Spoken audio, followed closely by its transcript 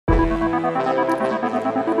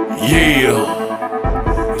Yeah,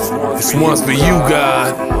 this one's for you,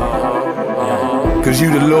 God, 'cause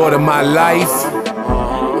you the Lord of my life,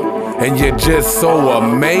 and you're just so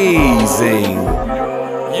amazing.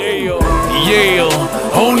 Yeah,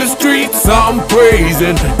 on the streets I'm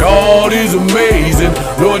praising, God is amazing,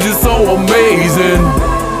 Lord, you're so amazing.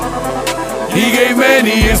 He gave man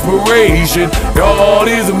the inspiration, God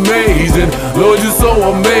is amazing, Lord, you're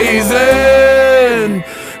so amazing.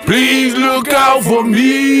 Please look out for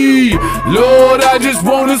me, Lord, I just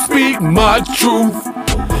wanna speak my truth.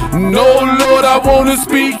 No, Lord, I wanna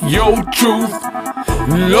speak your truth.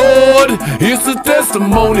 Lord, it's a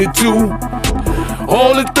testimony too,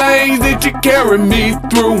 all the things that you carry me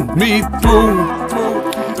through.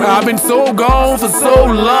 I've been so gone for so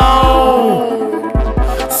long,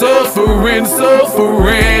 suffering,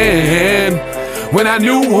 when I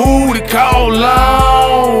knew who to call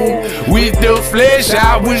on. With the flesh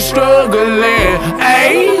I was struggling,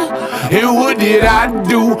 ayy. And what did I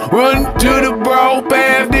do? Run to the broad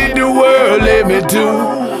path that the world led me to.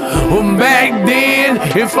 Back then,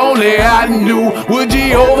 if only I knew what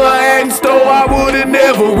Jehovah had in store, I would've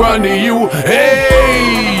never run to you.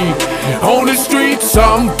 Hey, on the streets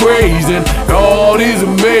I'm praising, God is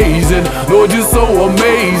amazing, Lord, you're so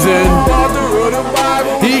amazing.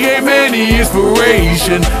 He gave man the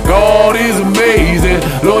inspiration, God is amazing,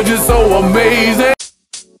 Lord, you're so amazing.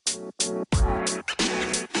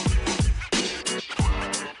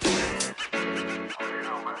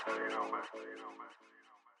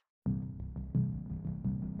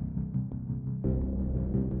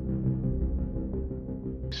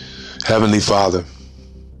 Heavenly Father,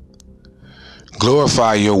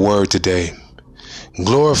 glorify your word today.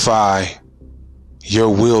 Glorify your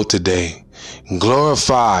will today.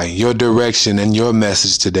 Glorify your direction and your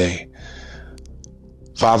message today.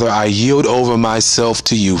 Father, I yield over myself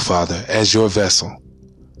to you, Father, as your vessel.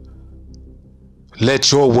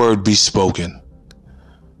 Let your word be spoken.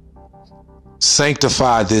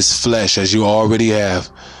 Sanctify this flesh as you already have,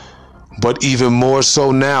 but even more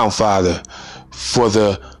so now, Father, for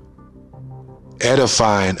the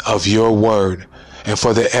edifying of your word and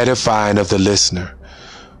for the edifying of the listener.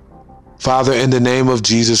 Father, in the name of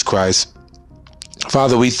Jesus Christ,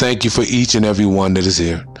 Father, we thank you for each and every one that is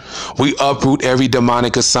here. We uproot every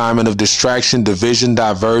demonic assignment of distraction, division,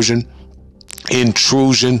 diversion,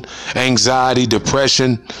 intrusion, anxiety,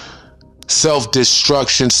 depression,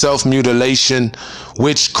 self-destruction, self-mutilation,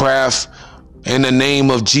 witchcraft. In the name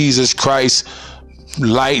of Jesus Christ,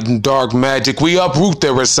 light and dark magic, we uproot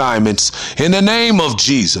their assignments in the name of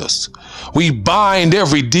Jesus. We bind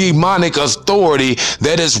every demonic authority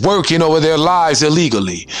that is working over their lives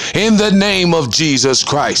illegally. In the name of Jesus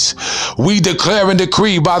Christ, we declare and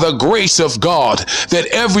decree by the grace of God that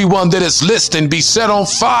everyone that is listening be set on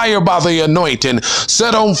fire by the anointing,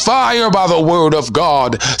 set on fire by the word of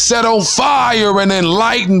God, set on fire and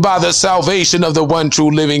enlightened by the salvation of the one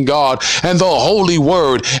true living God and the holy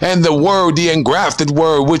word and the word, the engrafted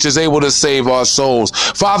word, which is able to save our souls.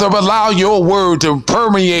 Father, allow your word to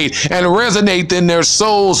permeate and resonate in their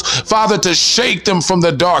souls, Father, to shake them from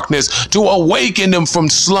the darkness, to awaken them from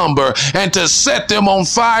slumber, and to set them on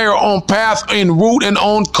fire, on path, en route, and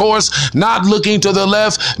on course, not looking to the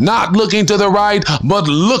left, not looking to the right, but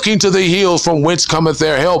looking to the hills from whence cometh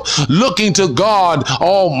their help, looking to God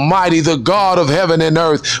Almighty, the God of heaven and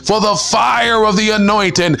earth, for the fire of the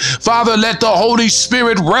anointing. Father, let the Holy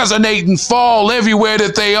Spirit resonate and fall everywhere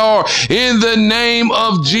that they are, in the name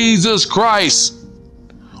of Jesus Christ.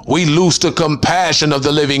 We loose the compassion of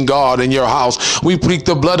the living God in your house. We plead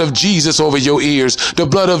the blood of Jesus over your ears, the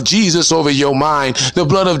blood of Jesus over your mind, the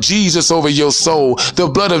blood of Jesus over your soul, the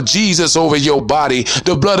blood of Jesus over your body,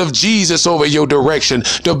 the blood of Jesus over your direction,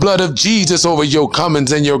 the blood of Jesus over your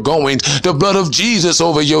comings and your goings, the blood of Jesus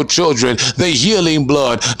over your children, the healing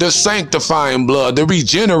blood, the sanctifying blood, the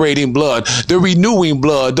regenerating blood, the renewing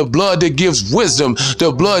blood, the blood that gives wisdom,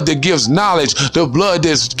 the blood that gives knowledge, the blood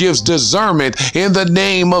that gives discernment, in the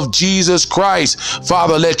name of Jesus Christ.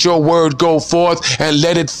 Father, let your word go forth and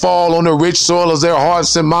let it fall on the rich soil of their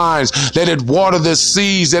hearts and minds. Let it water the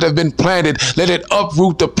seeds that have been planted. Let it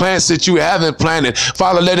uproot the plants that you haven't planted.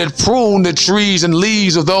 Father, let it prune the trees and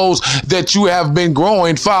leaves of those that you have been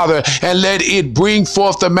growing, Father, and let it bring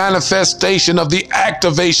forth the manifestation of the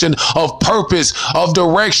activation of purpose, of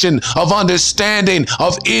direction, of understanding,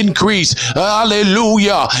 of increase.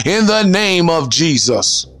 Hallelujah. In the name of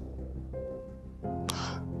Jesus.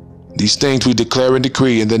 These things we declare and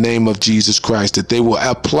decree in the name of Jesus Christ, that they will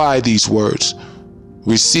apply these words,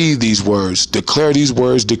 receive these words, declare these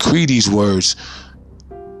words, decree these words,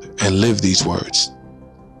 and live these words.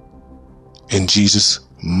 In Jesus'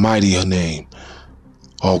 mighty name.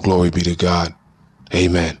 All glory be to God.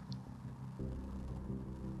 Amen.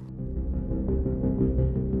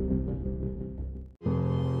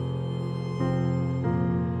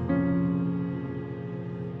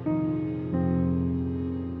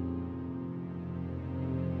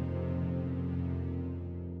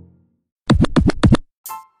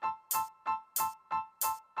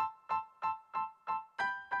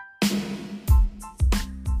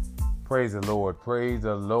 Praise the Lord, praise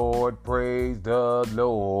the Lord, praise the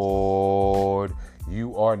Lord.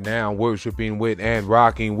 You are now worshiping with and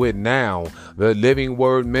rocking with now the Living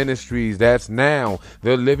Word Ministries. That's now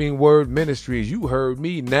the Living Word Ministries. You heard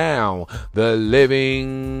me now. The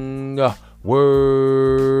Living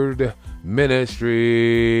Word Ministry.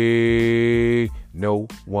 No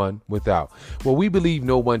one without. Well, we believe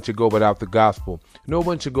no one should go without the gospel. No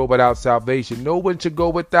one should go without salvation. No one should go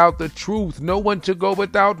without the truth. No one should go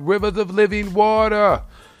without rivers of living water.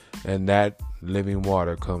 And that living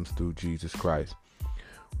water comes through Jesus Christ.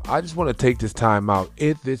 I just want to take this time out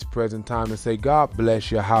at this present time and say, God bless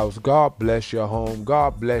your house. God bless your home.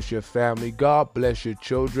 God bless your family. God bless your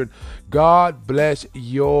children. God bless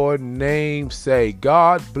your namesake.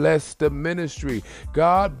 God bless the ministry.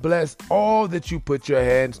 God bless all that you put your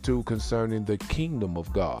hands to concerning the kingdom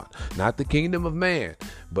of God. Not the kingdom of man,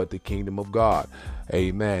 but the kingdom of God.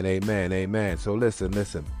 Amen, amen, amen. So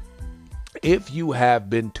listen. If you have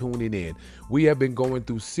been tuning in, we have been going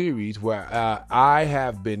through series where I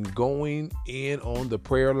have been going in on the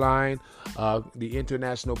prayer line, the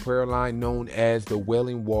international prayer line known as the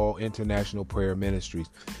Wailing Wall International Prayer Ministries.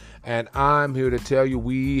 And I'm here to tell you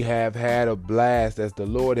we have had a blast as the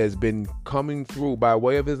Lord has been coming through by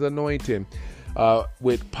way of his anointing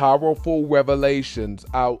with powerful revelations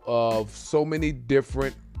out of so many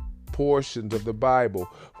different portions of the Bible,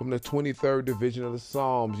 from the 23rd division of the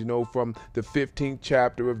Psalms, from the 15th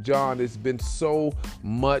chapter of John. It's been so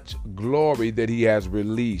much glory that he has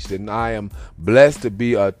released, and I am blessed to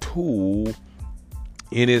be a tool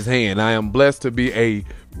in his hand. I am blessed to be a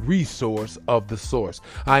resource of the source.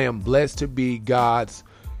 I am blessed to be God's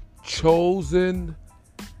chosen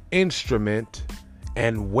instrument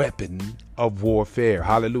and weapon of warfare.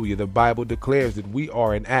 Hallelujah. The Bible declares that we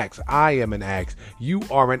are an axe. I am an axe. You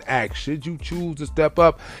are an axe. Should you choose to step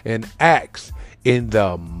up, an axe in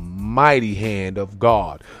the mighty hand of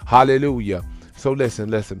God. Hallelujah. So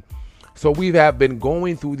listen. So we have been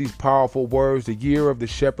going through these powerful words, the year of the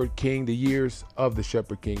Shepherd King, the years of the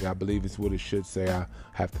Shepherd King, I believe is what it should say. I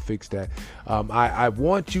have to fix that. I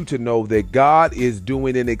want you to know that God is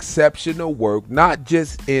doing an exceptional work, not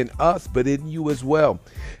just in us, but in you as well.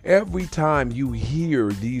 Every time you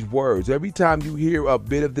hear these words, every time you hear a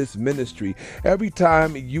bit of this ministry, every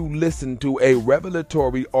time you listen to a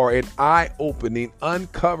revelatory or an eye-opening,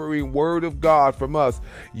 uncovering word of God from us,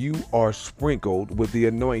 you are sprinkled with the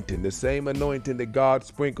anointing, the same anointing that God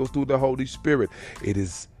sprinkles through the Holy Spirit. It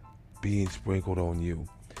is being sprinkled on you.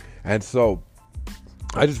 And so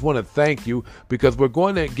I just want to thank you, because we're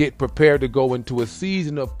going to get prepared to go into a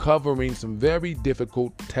season of covering some very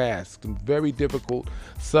difficult tasks, some very difficult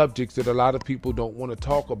subjects that a lot of people don't want to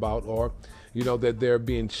talk about, or that they're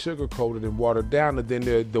being sugar-coated and watered down, and then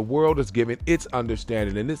the world is giving its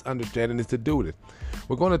understanding, and this understanding is to do this.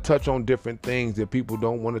 We're going to touch on different things that people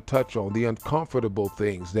don't want to touch on, the uncomfortable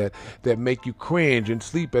things that make you cringe and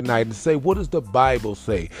sleep at night and say, what does the Bible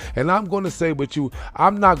say? And I'm going to say with you,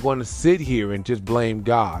 I'm not going to sit here and just blame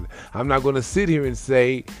God. I'm not going to sit here and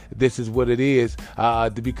say this is what it is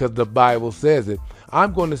because the Bible says it.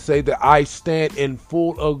 I'm going to say that I stand in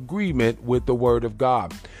full agreement with the Word of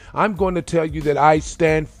God. I'm going to tell you that I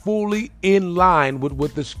stand fully in line with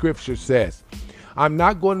what the Scripture says. I'm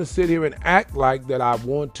not going to sit here and act like that I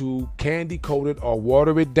want to candy coat it or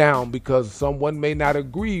water it down because someone may not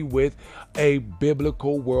agree with a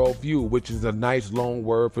biblical worldview, which is a nice long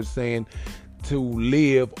word for saying to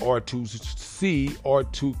live or to see or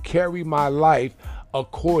to carry my life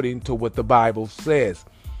according to what the Bible says.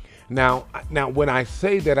 Now, when I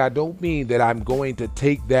say that, I don't mean that I'm going to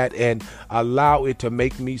take that and allow it to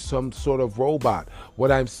make me some sort of robot. What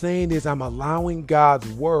I'm saying is I'm allowing God's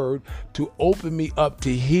word to open me up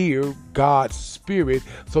to hear God's spirit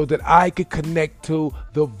so that I could connect to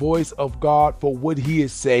the voice of God for what he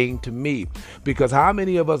is saying to me. Because how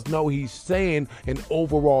many of us know he's saying an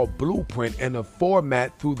overall blueprint and a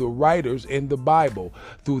format through the writers in the Bible,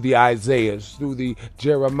 through the Isaiahs, through the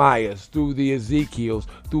Jeremiahs, through the Ezekiels,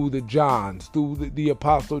 through the Johns, through the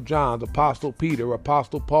Apostle John, Apostle Peter,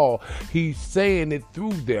 Apostle Paul. He's saying it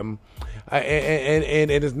through them And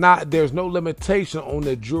it is not, there's no limitation on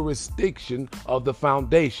the jurisdiction of the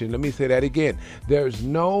foundation. Let me say that again. There's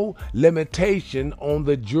no limitation on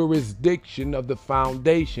the jurisdiction of the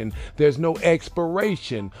foundation. There's no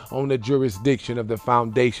expiration on the jurisdiction of the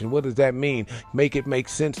foundation. What does that mean? Make it make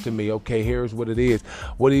sense to me. Okay, here's what it is.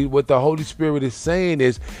 What the Holy Spirit is saying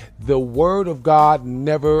is the word of God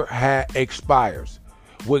never expires.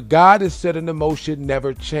 What God has set into motion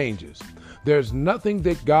never changes. There's nothing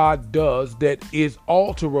that God does that is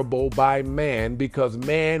alterable by man because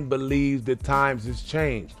man believes that times has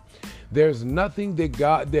changed. There's nothing that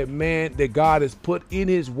God has put in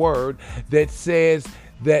his word that says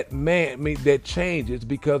that that changes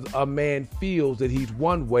because a man feels that he's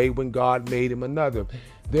one way when God made him another.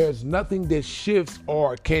 There's nothing that shifts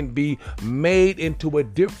or can be made into a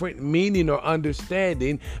different meaning or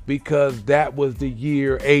understanding because that was the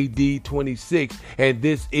year AD 26 and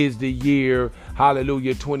this is the year,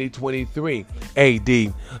 hallelujah, 2023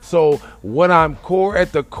 AD. So what I'm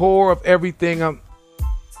at the core of everything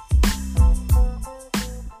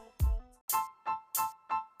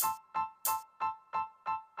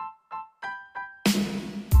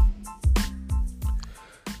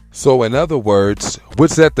So in other words,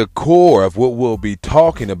 what's at the core of what we'll be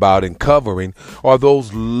talking about and covering are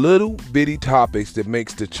those little bitty topics that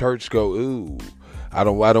makes the church go, ooh, I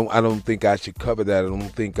don't think I should cover that. I don't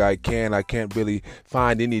think I can. I can't really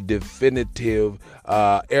find any definitive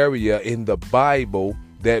area in the Bible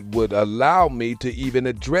that would allow me to even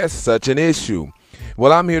address such an issue.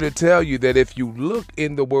 Well, I'm here to tell you that if you look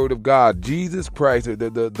in the Word of God, Jesus Christ,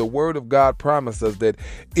 the Word of God promised us that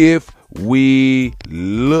if we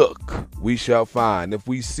look, we shall find. If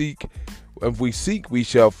we seek, we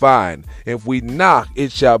shall find. If we knock,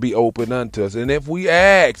 it shall be opened unto us. And if we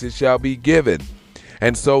ask, it shall be given.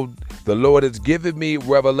 And so the Lord has given me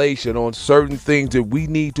revelation on certain things that we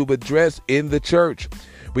need to address in the church.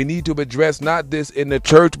 We need to address not this in the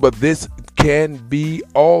church, but this can be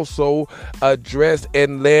also addressed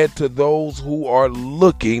and led to those who are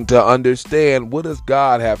looking to understand what does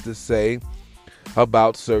God have to say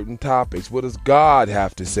about certain topics. What does God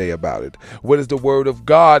have to say about it? What does the Word of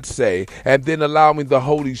God say? And then allowing the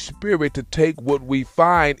Holy Spirit to take what we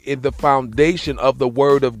find in the foundation of the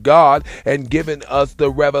Word of God and giving us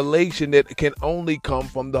the revelation that can only come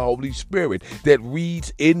from the Holy Spirit, that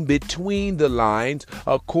reads in between the lines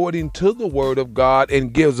according to the Word of God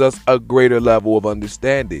and gives us a greater level of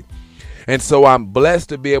understanding. And so I'm blessed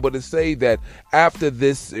to be able to say that after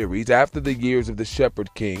this series, after the years of the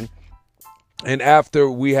Shepherd King, and after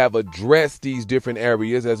we have addressed these different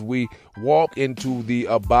areas, as we walk into the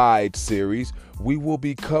Abide series, we will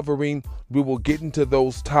get into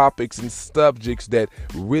those topics and subjects that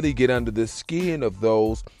really get under the skin of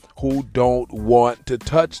those who don't want to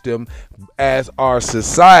touch them, as our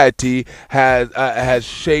society has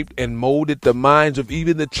shaped and molded the minds of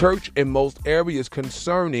even the church in most areas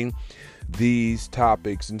concerning these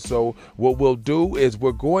topics. And so what we'll do is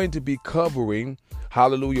we're going to be covering,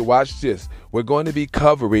 hallelujah, watch this. We're going to be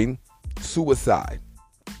covering suicide.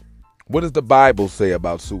 What does the Bible say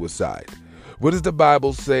about suicide? What does the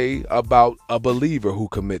Bible say about a believer who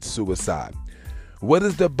commits suicide? What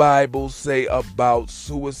does the Bible say about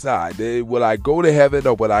suicide? Will I go to heaven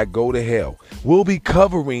or will I go to hell? We'll be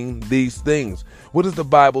covering these things. What does the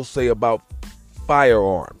Bible say about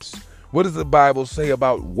firearms? What does the Bible say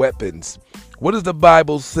about weapons? What does the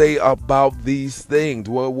Bible say about these things?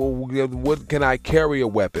 What can I carry a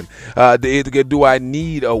weapon? Do I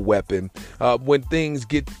need a weapon? When things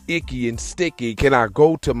get icky and sticky, can I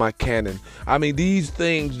go to my cannon? I mean, these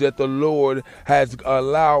things that the Lord has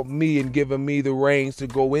allowed me and given me the reins to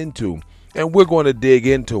go into. And we're going to dig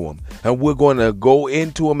into them. And we're going to go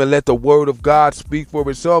into them and let the Word of God speak for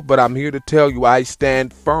itself. But I'm here to tell you, I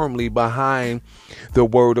stand firmly behind the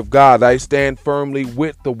Word of God. I stand firmly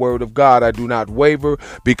with the Word of God. I do not waver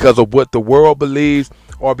because of what the world believes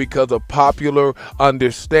or because of popular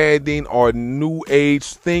understanding or new age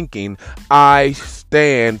thinking. I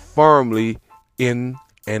stand firmly in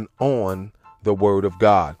and on the Word of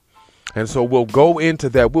God. And so we'll go into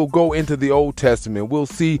that. We'll go into the Old Testament. We'll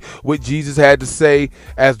see what Jesus had to say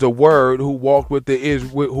as the Word who walked with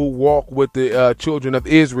the children of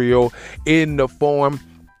Israel in the form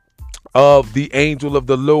of the angel of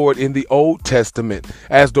the Lord in the Old Testament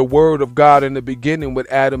as the word of God in the beginning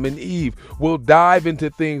with Adam and Eve. We'll dive into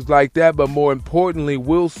things like that, but more importantly,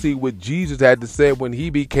 we'll see what Jesus had to say when he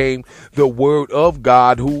became the word of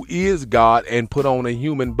God, who is God, and put on a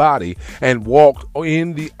human body and walked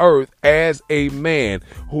in the earth as a man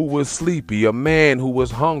who was sleepy, a man who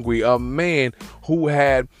was hungry, a man who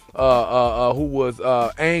had who was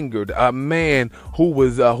angered, a man who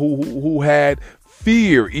was who had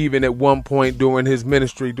fear even at one point during his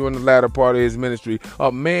ministry, during the latter part of his ministry,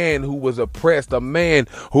 a man who was oppressed, a man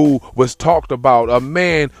who was talked about, a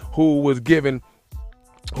man who was given,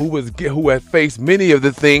 who had faced many of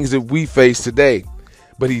the things that we face today,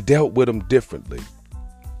 but he dealt with them differently.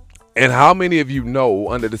 And how many of you know,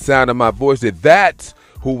 under the sound of my voice, that that's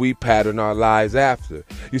who we pattern our lives after?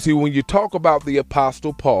 You see, when you talk about the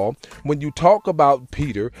Apostle Paul, when you talk about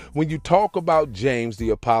Peter, when you talk about James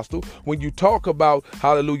the Apostle, when you talk about,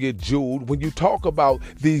 hallelujah, Jude, when you talk about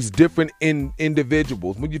these different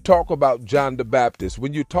individuals, when you talk about John the Baptist,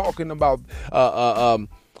 when you're talking about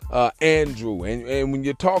Andrew, and when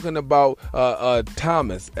you're talking about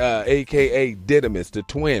Thomas, aka Didymus, the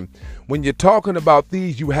twin, when you're talking about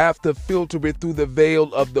these, you have to filter it through the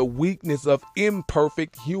veil of the weakness of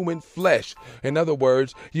imperfect human flesh. In other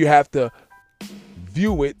words, you have to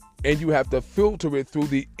view it and you have to filter it through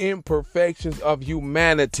the imperfections of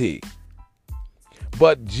humanity.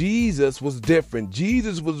 But Jesus was different.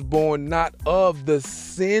 Jesus was born not of the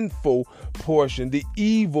sinful portion, the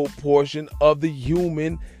evil portion of the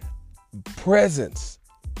human presence.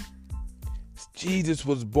 Jesus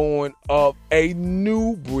was born of a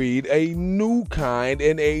new breed, a new kind,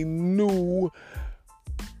 and a new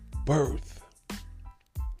birth.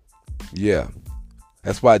 Yeah.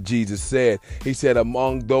 That's why Jesus said, he said,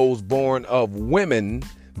 among those born of women,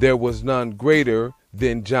 there was none greater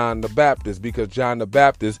than John the Baptist, because John the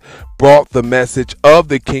Baptist brought the message of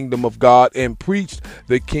the kingdom of God and preached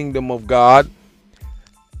the kingdom of God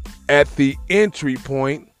at the entry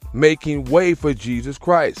point, making way for Jesus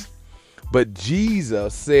Christ. But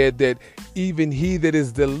Jesus said that even he that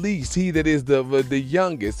is the least, he that is the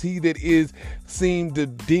youngest, he that is deemed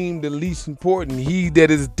the least important, he that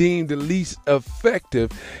is deemed the least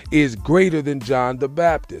effective is greater than John the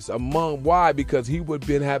Baptist. Why? Because he would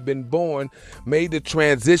have been born, made the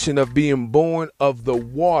transition of being born of the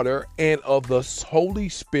water and of the Holy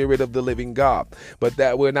Spirit of the living God. But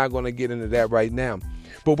that we're not going to get into that right now.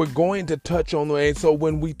 But we're going to touch on, and so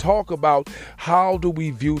when we talk about how do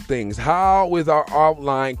we view things, how is our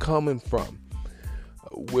outline coming from?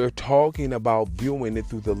 We're talking about viewing it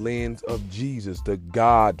through the lens of Jesus, the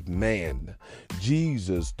God-man.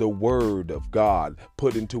 Jesus, the Word of God,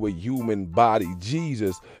 put into a human body.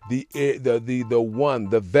 Jesus, the one,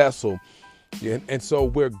 the vessel. And so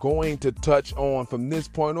we're going to touch on, from this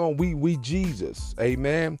point on, we Jesus,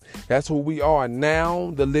 amen. That's who we are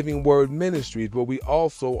now, the Living Word Ministries, but we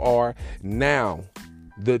also are now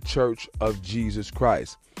the Church of Jesus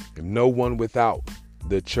Christ. No one without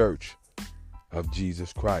the Church of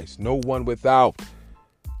Jesus Christ. No one without.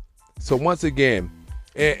 So once again,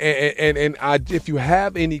 if you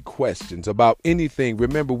have any questions about anything,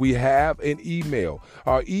 remember we have an email.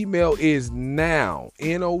 Our email is now,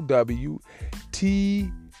 NOWTLW,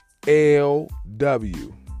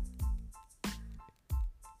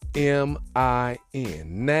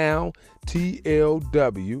 MIN. Now,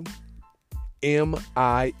 TLW,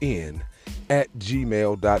 MIN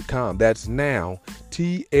 @gmail.com. That's now,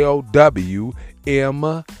 TLW,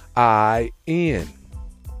 MIN.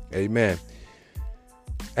 Amen.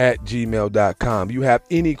 @gmail.com. You have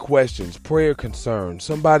any questions, prayer concerns,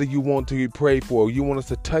 somebody you want to pray for, you want us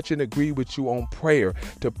to touch and agree with you on prayer,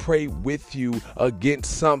 to pray with you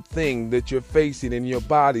against something that you're facing in your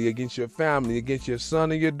body, against your family, against your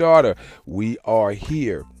son or your daughter, we are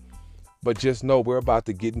here. But just know we're about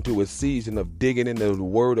to get into a season of digging into the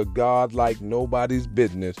Word of God like nobody's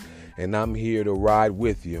business, and I'm here to ride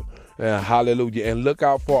with you. Hallelujah. And look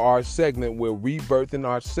out for our segment. We're rebirthing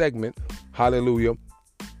our segment. Hallelujah.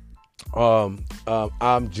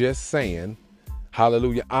 I'm just saying,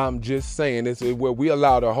 hallelujah, I'm just saying, this is where we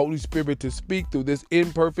allow the Holy Spirit to speak through this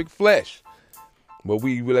imperfect flesh. But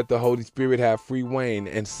we let the Holy Spirit have free reign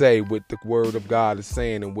and say what the Word of God is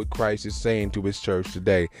saying and what Christ is saying to his church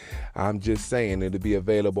today. I'm just saying it'll be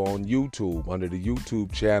available on YouTube under the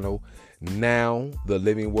YouTube channel, Now the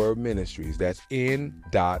Living Word Ministries. That's N.O.W,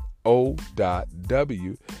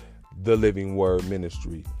 the Living Word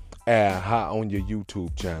Ministry, on your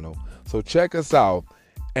YouTube channel. So check us out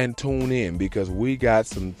and tune in, because we got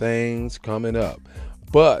some things coming up.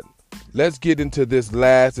 But let's get into this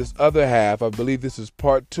other half. I believe this is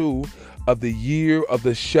part 2 of the Year of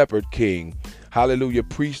the Shepherd King. Hallelujah.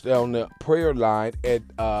 Preached on the prayer line at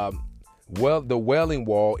the Wailing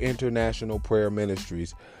Wall International Prayer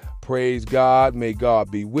Ministries. Praise God. May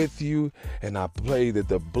God be with you. And I pray that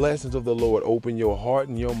the blessings of the Lord open your heart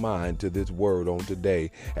and your mind to this word on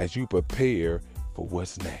today as you prepare for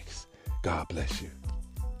what's next. God bless you.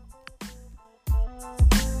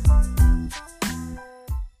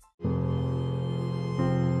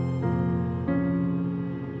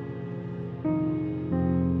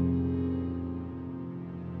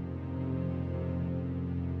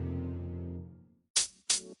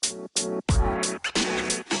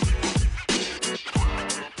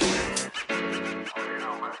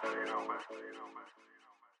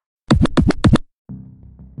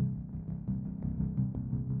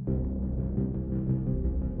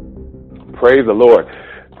 Praise the Lord.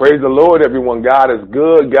 Praise the Lord, everyone. God is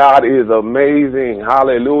good. God is amazing.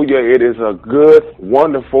 Hallelujah. It is a good,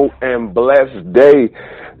 wonderful, and blessed day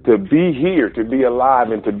to be here, to be alive,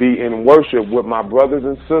 and to be in worship with my brothers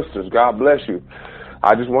and sisters. God bless you.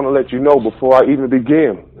 I just want to let you know before I even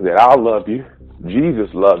begin that I love you. Jesus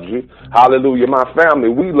loves you. Hallelujah. My family,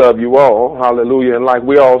 we love you all. Hallelujah. And like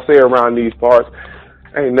we all say around these parts,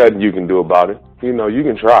 ain't nothing you can do about it. You know, you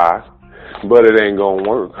can try, but it ain't going to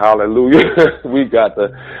work. Hallelujah. We got the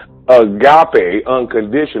agape,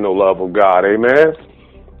 unconditional love of God. Amen.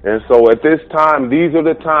 And so at this time, these are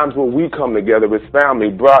the times when we come together as family.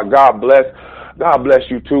 God bless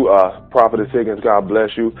you too, Prophetess Higgins. God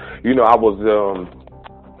bless you. You know, I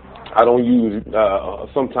don't use,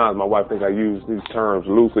 sometimes my wife thinks I use these terms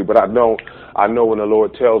loosely, but I don't. I know when the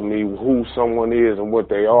Lord tells me who someone is and what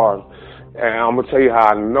they are. And I'm going to tell you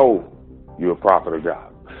how I know you're a prophet of God.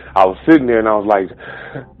 I was sitting there and I was like,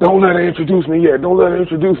 don't let her introduce me yet. Don't let her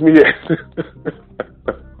introduce me yet.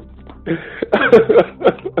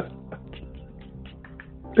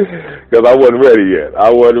 Because I wasn't ready yet.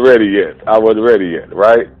 I wasn't ready yet,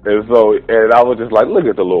 right? And I was just like, look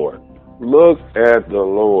at the Lord. Look at the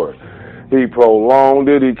Lord. He prolonged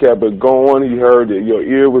it. He kept it going. He heard that your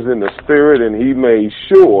ear was in the spirit, and he made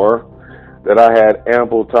sure that I had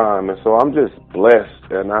ample time. And so I'm just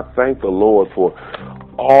blessed, and I thank the Lord for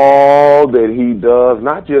all that he does,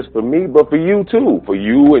 not just for me, but for you too, for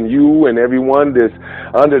you and everyone that's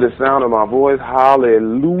under the sound of my voice.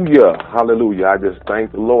 Hallelujah. Hallelujah. I just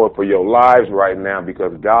thank the Lord for your lives right now,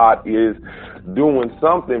 because God is doing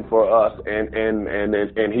something for us, and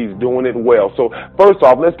he's doing it well. So first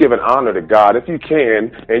off, let's give an honor to God. If you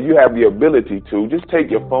can, and you have the ability to, just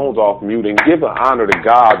take your phones off mute and give an honor to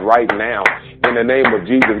God right now in the name of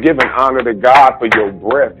Jesus. Give an honor to God for your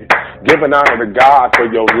breath. Give an honor to God for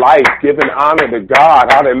your life. Give an honor to God,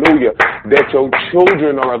 hallelujah, that your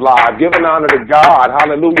children are alive. Give an honor to God,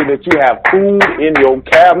 hallelujah, that you have food in your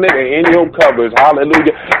cabinet and in your cupboards,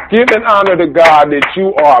 hallelujah. Give an honor to God that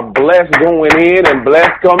you are blessed going in and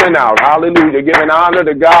blessed coming out, hallelujah. Give an honor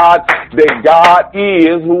to God that God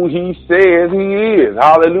is who he says he is,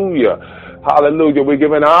 hallelujah. Hallelujah. We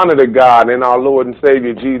give an honor to God and our Lord and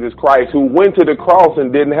Savior Jesus Christ, who went to the cross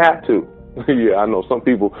and didn't have to. Yeah, I know some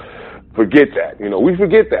people forget that. You know, we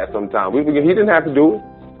forget that sometimes. We forget he didn't have to do it.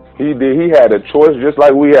 He did. He had a choice just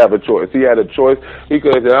like we have a choice. He had a choice. He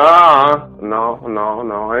could have said, no,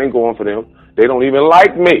 I ain't going for them. They don't even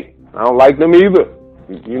like me. I don't like them either.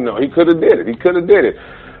 You know, he could have did it.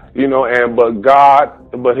 You know,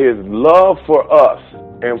 but his love for us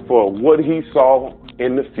and for what he saw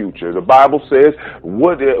in the future. The Bible says,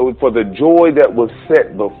 for the joy that was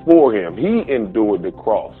set before him, he endured the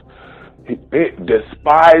cross,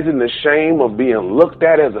 despising the shame of being looked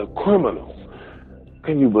at as a criminal.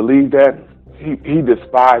 Can you believe that? He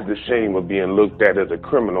despised the shame of being looked at as a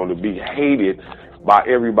criminal, to be hated by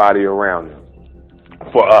everybody around him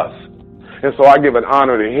for us. And so I give an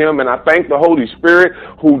honor to him, and I thank the Holy Spirit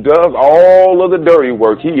who does all of the dirty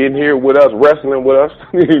work. He in here with us, wrestling with us,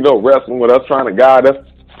 wrestling with us, trying to guide us,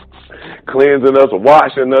 cleansing us,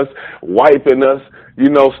 washing us, wiping us,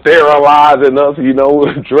 sterilizing us,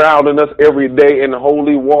 drowning us every day in the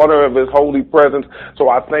holy water of his holy presence. So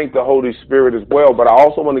I thank the Holy Spirit as well. But I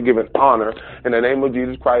also want to give an honor in the name of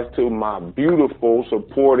Jesus Christ to my beautiful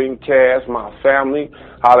supporting cast, my family,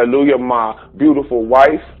 hallelujah, my beautiful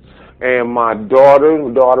wife, and my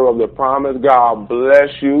daughter of the promise. God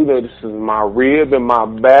bless you. This is my rib and my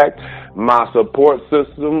back, my support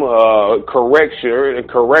system,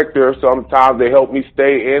 corrector. Sometimes they help me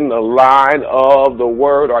stay in the line of the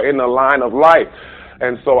word or in the line of life.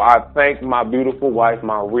 And so I thank my beautiful wife,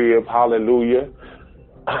 my rib, hallelujah,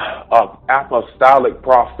 apostolic,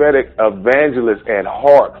 prophetic evangelist at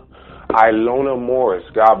heart. Ilona Morris,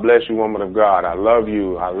 God bless you, woman of God. I love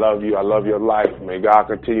you. I love you. I love your life. May God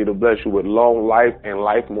continue to bless you with long life and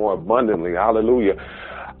life more abundantly. Hallelujah.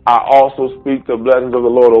 I also speak the blessings of the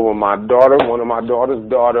Lord over my daughter, one of my daughters,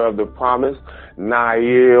 daughter of the promise,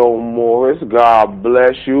 Nael Morris. God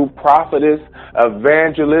bless you. Prophetess,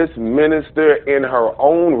 evangelist, minister in her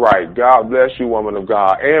own right. God bless you, woman of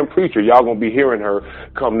God. And preacher. Y'all going to be hearing her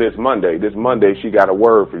come this Monday. This Monday, she got a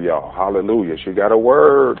word for y'all. Hallelujah. She got a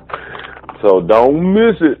word. So don't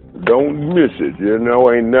miss it. Don't miss it. You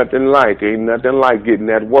know, ain't nothing like getting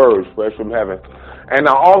that word fresh from heaven. And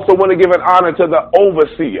I also want to give an honor to the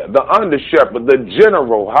overseer, the under shepherd, the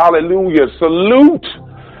general. Hallelujah. Salute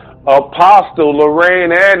Apostle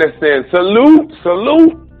Lorraine Anderson. Salute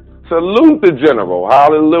the general.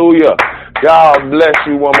 Hallelujah. God bless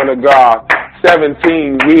you, woman of God.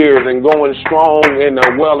 17 years and going strong in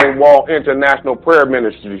the Welling Wall International Prayer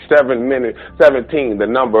Ministry. 17, the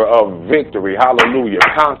number of victory. Hallelujah.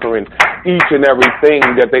 Conquering each and everything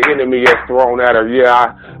that the enemy has thrown at her.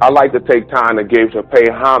 Yeah, I like to take time to pay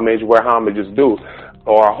homage where homage is due,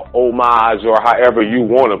 or homage, or however you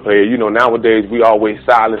want to play it. You know, nowadays we always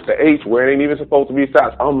silence the H where it ain't even supposed to be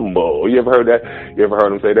silenced. Humble. You ever heard that? You ever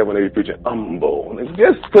heard them say that when they be preaching? Humble.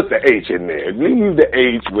 Just put the H in there. Leave the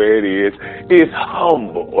H where it is. It's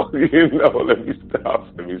humble. You know, let me stop.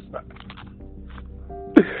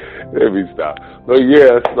 But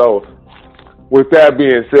yeah, so with that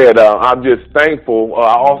being said, I'm just thankful.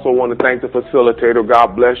 I also want to thank the facilitator.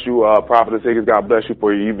 God bless you, Prophetess Higgins. God bless you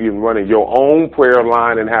for you even running your own prayer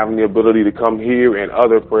line and having the ability to come here and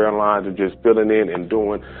other prayer lines and just filling in and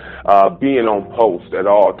doing, being on post at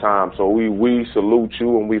all times. So we salute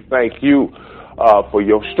you and we thank you for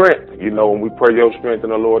your strength. You know, and we pray your strength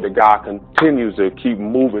in the Lord, that God continues to keep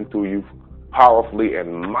moving through you powerfully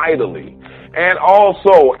and mightily. And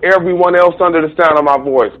also everyone else under the sound of my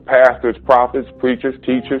voice, pastors, prophets, preachers,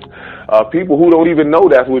 teachers, people who don't even know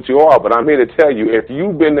that's what you are. But I'm here to tell you, if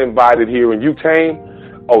you've been invited here and you came,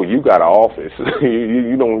 oh, you got an office.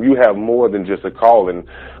 you have more than just a calling.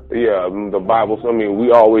 Yeah, the Bible, I mean,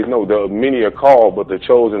 we always know the many are called, but the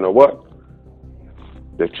chosen are what?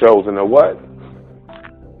 The chosen are what?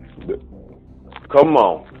 Come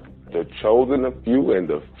on. The chosen are few and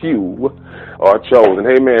the few are chosen.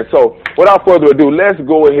 Amen. So without further ado, let's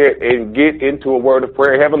go ahead and get into a word of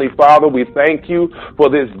prayer. Heavenly Father, we thank you for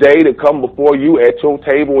this day to come before you at your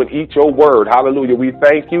table and eat your word. Hallelujah. We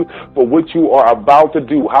thank you for what you are about to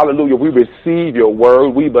do. Hallelujah. We receive your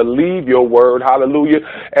word. We believe your word. Hallelujah.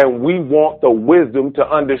 And we want the wisdom to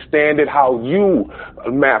understand it how you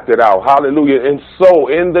mapped it out. Hallelujah. And so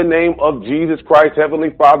in the name of Jesus Christ,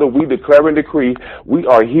 Heavenly Father, we declare and decree we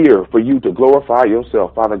are here for you to glorify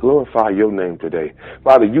yourself. Father, glorify your name today.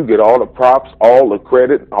 Father, you get all the props, all the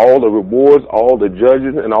credit, all the rewards, all the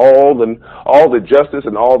judges, and all the justice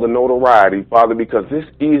and all the notoriety, Father, because this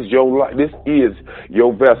is your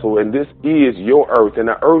vessel, and this is your earth, and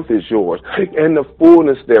the earth is yours, and the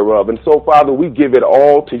fullness thereof. And so, Father, we give it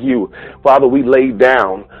all to you. Father, we lay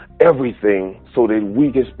down everything so that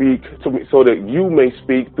we can speak, so that you may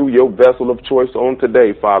speak through your vessel of choice on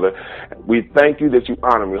today, Father. We thank you that you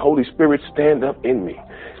honor me. Holy Spirit, stand up in me.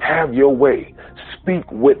 Have your way. Speak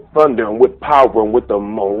with thunder and with power and with the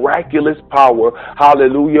miraculous power,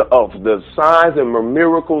 hallelujah, of the signs and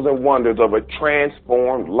miracles and wonders of a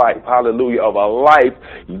transformed life, hallelujah, of a life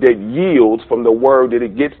that yields from the word that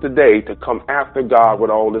it gets today to come after God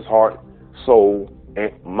with all his heart, soul,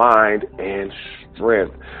 and mind, and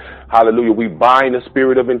strength. Hallelujah. We bind the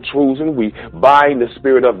spirit of intrusion. We bind the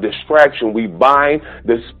spirit of distraction. We bind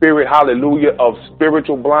the spirit, hallelujah, of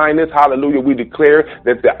spiritual blindness. Hallelujah. We declare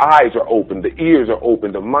that the eyes are open, the ears are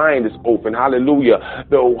open, the mind is open. Hallelujah.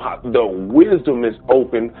 The wisdom is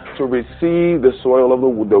open to receive the soil of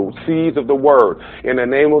the seeds of the word. In the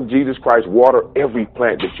name of Jesus Christ, water every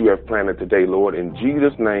plant that you have planted today, Lord. In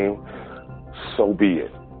Jesus' name, so be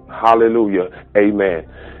it. Hallelujah. Amen.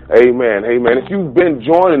 Amen. Amen. If you've been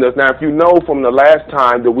joining us now, if you know from the last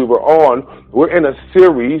time that we were on, we're in a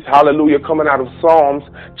series, hallelujah, coming out of Psalms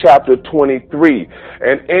chapter 23.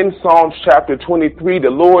 And in Psalms chapter 23, the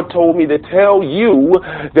Lord told me to tell you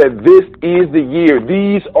that this is the year.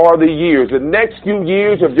 These are the years. The next few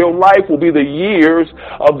years of your life will be the years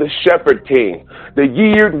of the shepherd king. The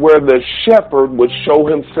year where the shepherd would show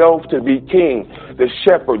himself to be king. The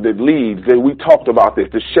shepherd that leads. And we talked about this.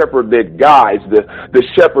 The shepherd that guides. The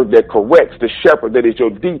shepherd that corrects. The shepherd that is your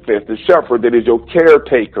defense. The shepherd that is your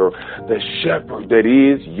caretaker. The shepherd that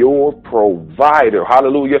is your provider.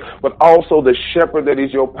 Hallelujah. But also the shepherd that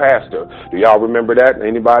is your pastor. Do y'all remember that?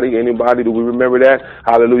 Anybody? Do we remember that?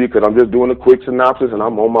 Hallelujah. Because I'm just doing a quick synopsis and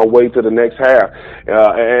I'm on my way to the next half.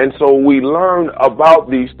 And so we learn about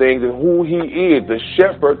these things and who he is, the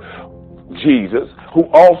shepherd, Jesus, who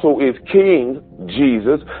also is King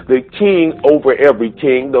Jesus, the king over every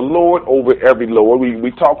king, the Lord over every Lord.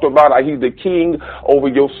 We talked about how he's the king over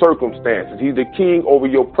your circumstances. He's the king over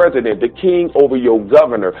your president, the king over your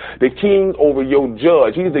governor, the king over your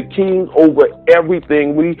judge. He's the king over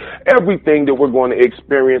everything that we're going to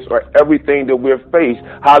experience or everything that we're faced.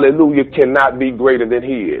 Hallelujah, cannot be greater than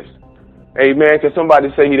he is. Amen. Can somebody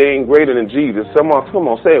say they ain't greater than Jesus? Someone, come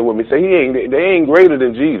on, say it with me. Say they ain't greater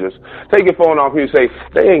than Jesus. Take your phone off here and say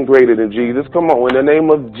they ain't greater than Jesus. Come on, in the name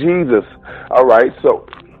of Jesus. All right, so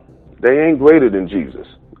they ain't greater than Jesus.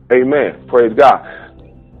 Amen. Praise God.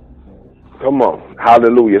 Come on,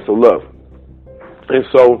 hallelujah. So look, and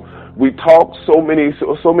so we talked so many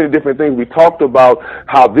different things. We talked about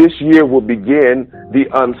how this year will begin the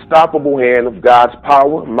unstoppable hand of God's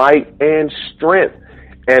power, might, and strength,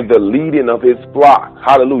 and the leading of his flock.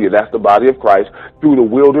 Hallelujah. That's the body of Christ through the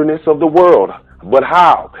wilderness of the world. But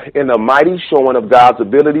how? In the mighty showing of God's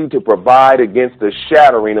ability to provide against the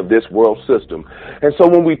shattering of this world system. And so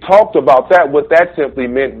when we talked about that, what that simply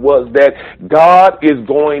meant was that God is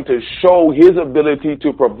going to show his ability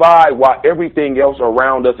to provide while everything else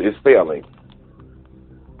around us is failing.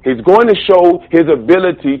 He's going to show his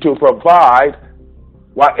ability to provide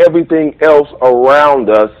while everything else around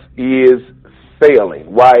us is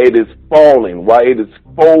failing, why it is falling, why it is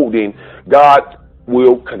folding. God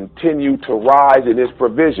will continue to rise in his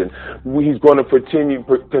provision. He's going to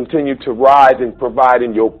continue to rise and provide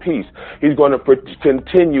in your peace. He's going to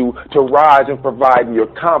continue to rise and provide in your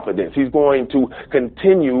confidence. He's going to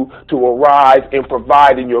continue to arise and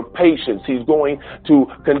provide in your patience. He's going to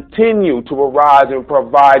continue to arise and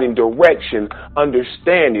provide in direction,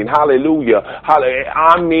 understanding. Hallelujah.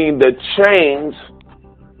 I mean, the chains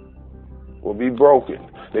will be broken.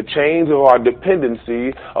 The chains of our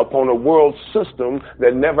dependency upon a world system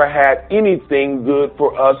that never had anything good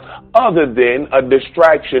for us other than a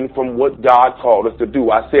distraction from what God called us to do.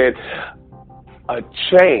 I said a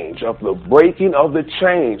change of the breaking of the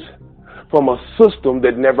chains from a system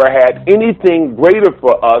that never had anything greater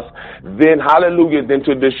for us than, hallelujah, than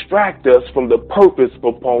to distract us from the purpose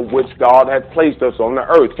upon which God had placed us on the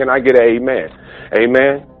earth. Can I get an amen?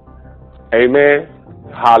 Amen? Amen?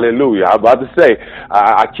 Hallelujah. I was about to say,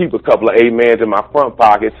 I keep a couple of amens in my front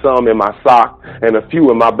pocket, some in my sock, and a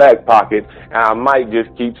few in my back pocket, and I might just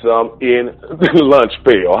keep some in the lunch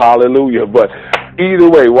pail. Hallelujah. But either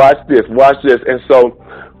way, watch this. And so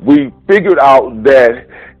we figured out that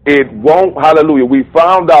it won't, hallelujah, we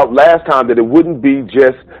found out last time that it wouldn't be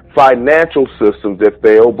just financial systems that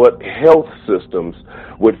fail, but health systems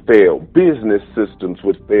would fail, business systems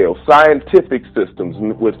would fail, scientific systems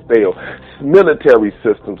would fail, military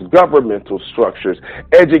systems, governmental structures,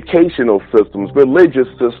 educational systems, religious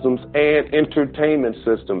systems, and entertainment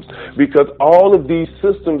systems, because all of these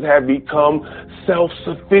systems have become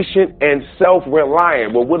self-sufficient and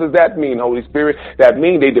self-reliant. Well, what does that mean, Holy Spirit? That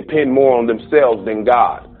means they depend more on themselves than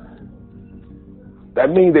God.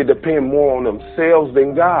 That means they depend more on themselves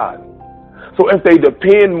than God. So if they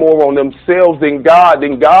depend more on themselves than God,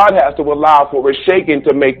 then God has to allow for a shaking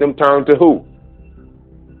to make them turn to who?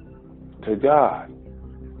 To God.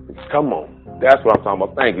 Come on. That's what I'm talking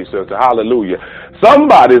about. Thank you, sister. Hallelujah.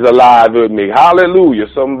 Somebody's alive with me. Hallelujah.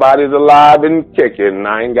 Somebody's alive and kicking.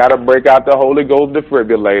 I ain't got to break out the Holy Ghost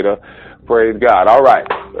defibrillator. Praise God. All right.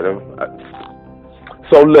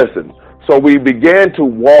 So listen. So we began to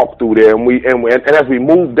walk through there, and as we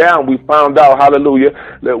moved down, we found out, hallelujah,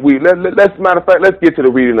 that let's get to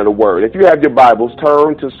the reading of the word. If you have your Bibles,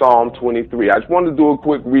 turn to Psalm 23. I just wanted to do a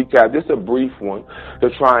quick recap, just a brief one,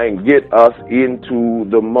 to try and get us into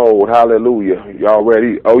the mode. Hallelujah. Y'all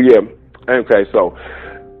ready? Oh, yeah. Okay, so,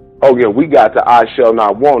 we got to I shall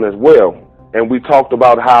not want as well. And we talked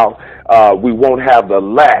about how we won't have the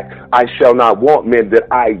lack. I shall not want meant that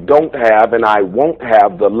I don't have, and I won't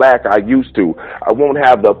have the lack I used to. I won't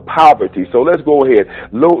have the poverty. So let's go ahead.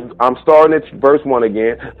 I'm starting at verse 1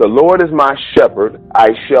 again. The Lord is my shepherd. I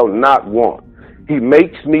shall not want. He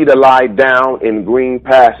makes me to lie down in green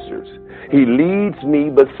pastures. He leads me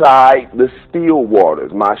beside the still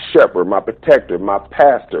waters, my shepherd, my protector, my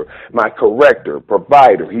pastor, my corrector,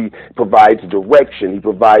 provider. He provides direction. He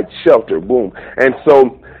provides shelter. Boom. And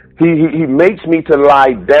so he makes me to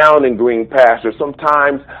lie down in green pastures.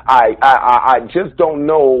 Sometimes I just don't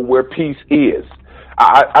know where peace is.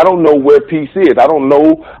 I don't know where peace is. I don't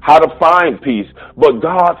know how to find peace. But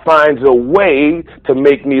God finds a way to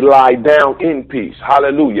make me lie down in peace.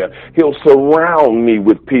 Hallelujah. He'll surround me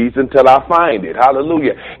with peace until I find it.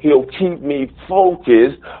 Hallelujah. He'll keep me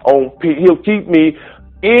focused on peace. He'll keep me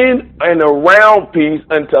in and around peace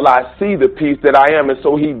until I see the peace that I am. And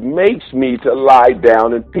so he makes me to lie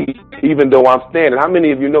down in peace, even though I'm standing. How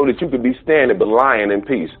many of you know that you could be standing but lying in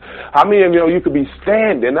peace? How many of you know you could be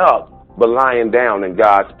standing up but lying down in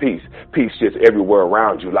God's peace? Peace just everywhere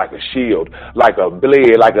around you, like a shield, like a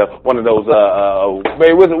blade, like one of those,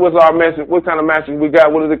 babe, what's our message? What kind of message we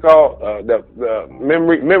got? What is it called? The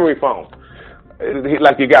memory foam.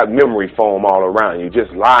 Like you got memory foam all around you,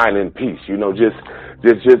 just lying in peace, you know, just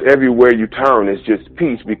everywhere you turn is just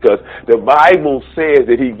peace, because the Bible says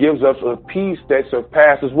that he gives us a peace that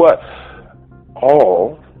surpasses what?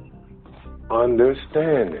 All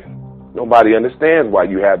understanding. Nobody understands why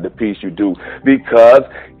you have the peace you do, because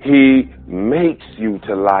he makes you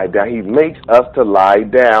to lie down. He makes us to lie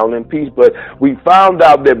down in peace. But we found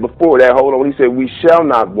out that before that, hold on, he said, we shall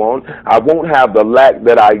not want. I won't have the lack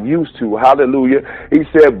that I used to. Hallelujah. He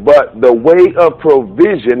said, but the way of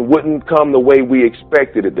provision wouldn't come the way we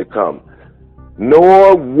expected it to come.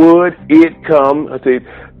 Nor would it come, it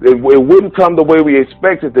wouldn't come the way we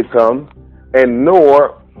expected it to come, and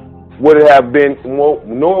nor will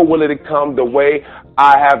it come the way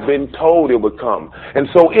I have been told it would come. And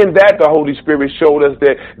so in that, the Holy Spirit showed us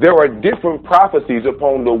that there are different prophecies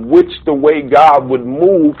upon the way God would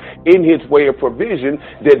move in his way of provision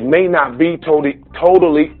that may not be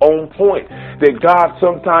totally on point. That God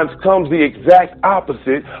sometimes comes the exact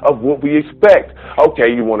opposite of what we expect. Okay,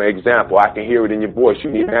 you want an example? I can hear it in your voice. You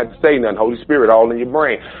don't even have to say nothing. Holy Spirit all in your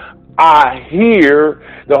brain. I hear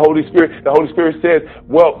the Holy Spirit. The Holy Spirit says,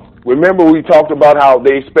 well, remember we talked about how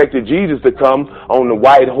they expected Jesus to come on the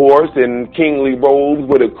white horse in kingly robes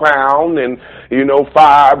with a crown and, you know,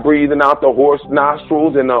 fire breathing out the horse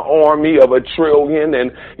nostrils and an army of 1 trillion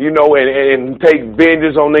and, you know, and take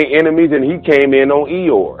vengeance on their enemies. And he came in on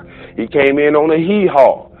Eeyore. He came in on a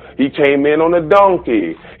hee-haw. He came in on a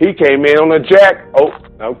donkey. He came in on a jack. Oh,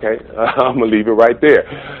 okay. I'm going to leave it right there.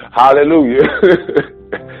 Hallelujah.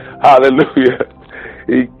 Hallelujah.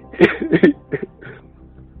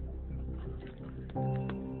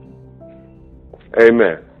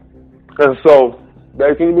 Amen. And so,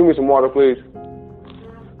 babe, can you bring me some water, please?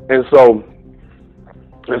 And so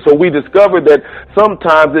we discovered that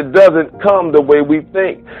sometimes it doesn't come the way we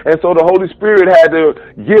think. And so the Holy Spirit had to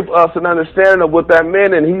give us an understanding of what that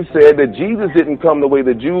meant. And he said that Jesus didn't come the way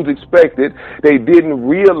the Jews expected. They didn't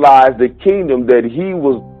realize the kingdom that he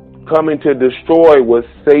was coming to destroy was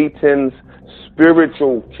Satan's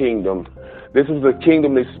spiritual kingdom. This was a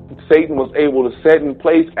kingdom that Satan was able to set in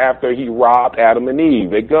place after he robbed Adam and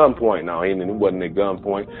Eve at gunpoint. Now, it wasn't at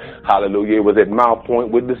gunpoint. Hallelujah. It was at mouth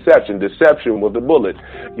point with deception. Deception was the bullet,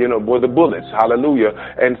 were the bullets. Hallelujah.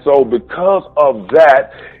 And so because of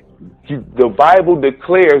that, the Bible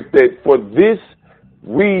declares that for this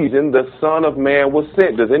reason, the Son of Man was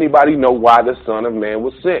sent. Does anybody know why the Son of Man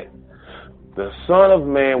was sent? The Son of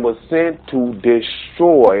Man was sent to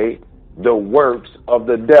destroy the works of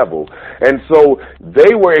the devil. And so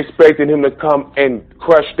they were expecting him to come and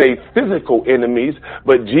crush their physical enemies,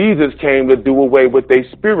 but Jesus came to do away with their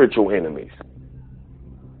spiritual enemies.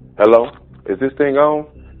 Hello? Is this thing on?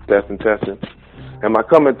 Testing. Am I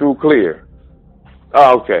coming through clear?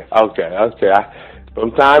 Oh, okay.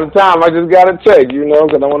 From time to time, I just got to check,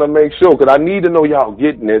 because I want to make sure, because I need to know y'all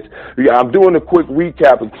getting this. I'm doing a quick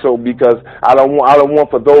recap, so because I don't want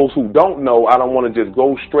for those who don't know, I don't want to just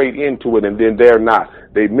go straight into it and then they're not.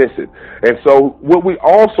 They miss it. And so what we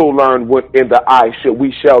also learned in the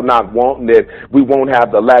we shall not want, that we won't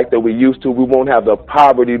have the lack that we used to. We won't have the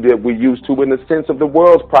poverty that we used to in the sense of the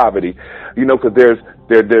world's poverty, because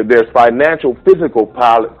there's financial, physical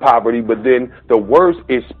poverty, but then the worst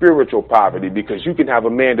is spiritual poverty, because you can have a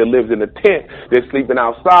man that lives in a tent that's sleeping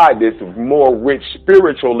outside that's more rich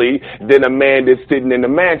spiritually than a man that's sitting in a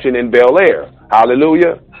mansion in Bel Air.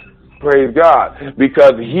 Hallelujah. Praise God.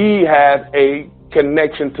 Because he has a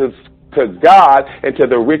connection to God and to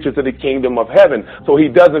the riches of the kingdom of heaven. So he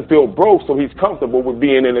doesn't feel broke, so he's comfortable with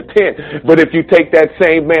being in a tent. But if you take that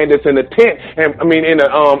same man that's in a tent,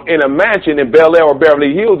 in a mansion in Bel Air or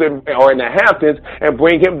Beverly Hills or in the Hamptons and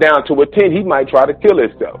bring him down to a tent, he might try to kill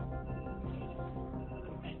himself.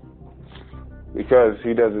 Because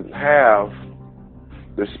he doesn't have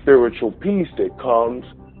the spiritual peace that comes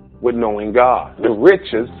with knowing God. The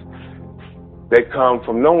riches that come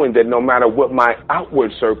from knowing that no matter what my outward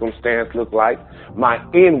circumstance look like, my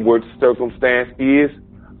inward circumstance is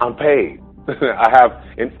I'm paid. I have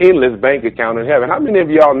an endless bank account in heaven. How many of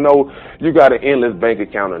y'all know you got an endless bank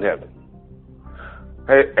account in heaven?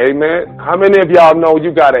 Hey, amen. How many of y'all know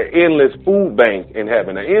you got an endless food bank in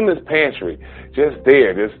heaven, an endless pantry just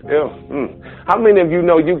there? How many of you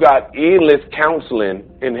know you got endless counseling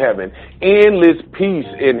in heaven, endless peace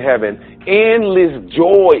in heaven, endless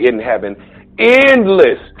joy in heaven,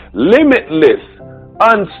 endless, limitless,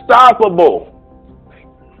 unstoppable?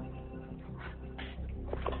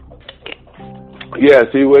 Yeah,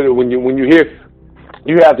 see, when you hear,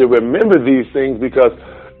 you have to remember these things, because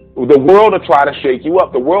the world will try to shake you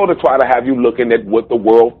up. The world will try to have you looking at what the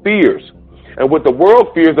world fears. And what the world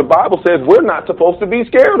fears, the Bible says we're not supposed to be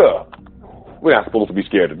scared of. We're not supposed to be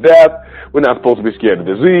scared of death. We're not supposed to be scared of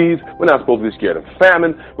disease. We're not supposed to be scared of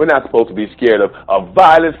famine. We're not supposed to be scared of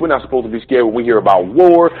violence. We're not supposed to be scared when we hear about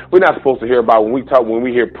war. We're not supposed to hear about when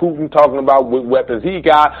we hear Putin talking about what weapons he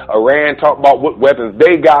got, Iran talk about what weapons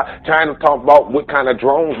they got, China talk about what kind of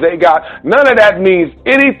drones they got. None of that means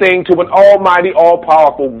anything to an almighty,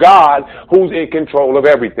 all-powerful God who's in control of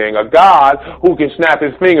everything. A God who can snap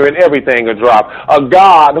his finger and everything will drop. A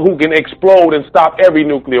God who can explode and stop every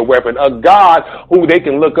nuclear weapon. A God who they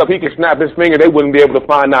can look up, he can snap his finger, they wouldn't be able to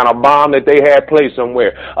find out a bomb that they had placed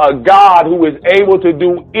somewhere. A God who is able to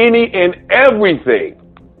do any and everything.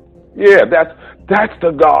 Yeah, that's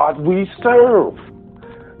the God we serve.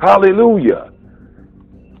 Hallelujah.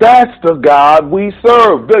 That's the God we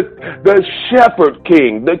serve. The shepherd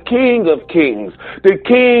king, the king of kings, the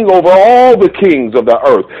king over all the kings of the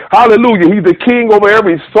earth. Hallelujah. He's the king over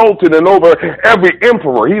every sultan and over every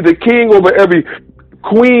emperor. He's the king over every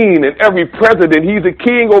queen and every president. He's a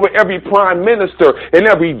king over every prime minister and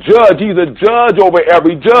every judge. He's a judge over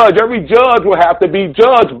every judge. Every judge will have to be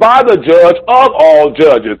judged by the judge of all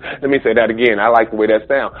judges. Let me say that again. I like the way that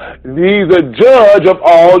sounds. He's a judge of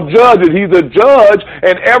all judges. He's a judge,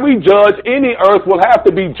 and every judge in the earth will have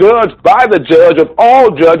to be judged by the judge of all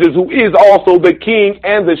judges, who is also the king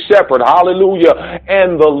and the shepherd. Hallelujah.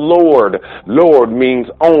 And the Lord. Lord means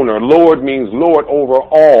owner. Lord means Lord over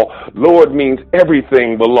all. Lord means everything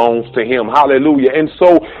belongs to him. Hallelujah. And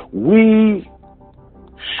so we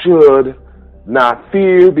should not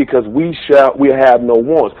fear, because we have no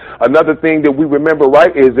wants. Another thing that we remember,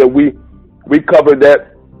 right, is that we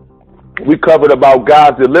covered about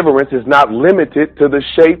God's deliverance is not limited to the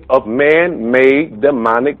shape of man-made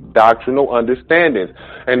demonic doctrinal understandings.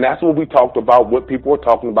 And that's what we talked about, what people were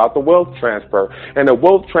talking about, the wealth transfer. And the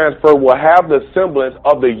wealth transfer will have the semblance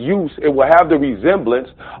of the use, it will have the resemblance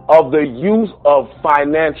of the use of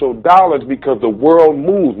financial dollars, because the world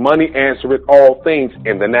moves. Money answereth all things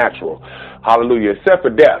in the natural. Hallelujah. Except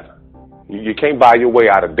for death. You can't buy your way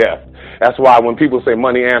out of death. That's why when people say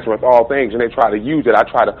money answereth all things and they try to use it,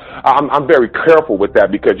 I'm very careful with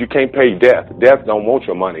that, because you can't pay death. Death don't want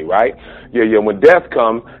your money, right? Yeah. When death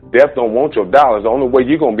comes, death don't want your dollars. The only way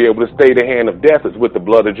you're going to be able to stay the hand of death is with the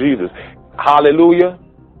blood of Jesus. Hallelujah.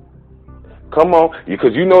 Come on,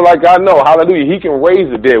 because you know, like I know, hallelujah, he can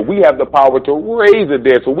raise the dead. We have the power to raise the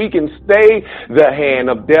dead, so we can stay the hand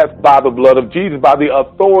of death by the blood of Jesus, by the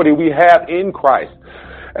authority we have in Christ.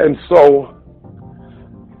 And so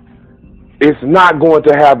it's not going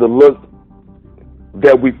to have the look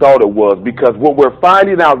that we thought it was, because what we're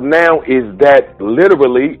finding out now is that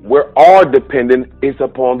literally where our dependence is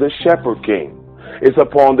upon the shepherd king. It's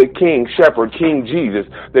upon the king, shepherd, King Jesus,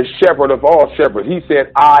 the shepherd of all shepherds. He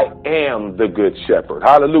said, I am the good shepherd.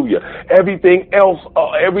 Hallelujah. Everything else,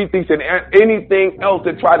 anything else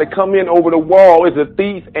that tried to come in over the wall is a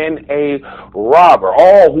thief and a robber.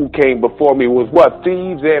 All who came before me was what?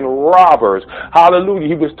 Thieves and robbers. Hallelujah.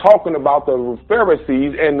 He was talking about the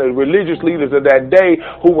Pharisees and the religious leaders of that day,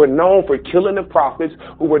 who were known for killing the prophets,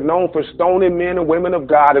 who were known for stoning men and women of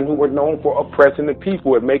God, and who were known for oppressing the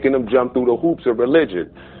people and making them jump through the hoops of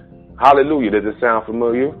religion. Hallelujah. Does it sound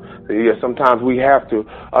familiar? Yeah, sometimes we have to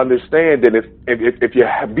understand that if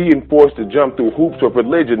you're being forced to jump through hoops of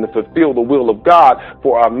religion to fulfill the will of God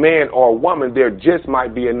for a man or a woman, there just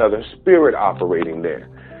might be another spirit operating there.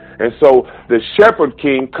 And so the shepherd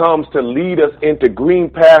king comes to lead us into green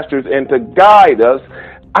pastures and to guide us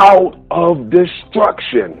out of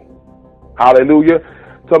destruction. Hallelujah.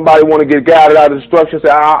 Somebody want to get guided out of destruction?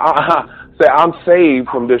 Say, I'm saved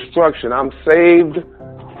from destruction. I'm saved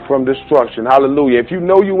from destruction. Hallelujah. If you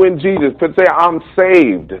know you in Jesus, say, I'm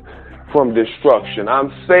saved from destruction. I'm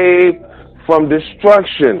saved from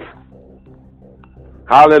destruction.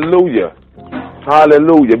 Hallelujah.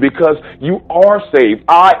 Hallelujah. Because you are saved.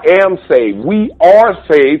 I am saved. We are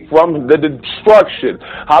saved from the destruction.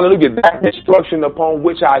 Hallelujah. That destruction upon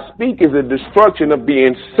which I speak is a destruction of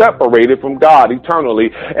being separated from God eternally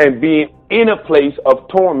and being in a place of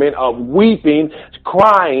torment, of weeping,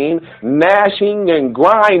 crying, gnashing, and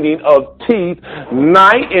grinding of teeth,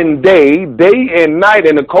 night and day, day and night.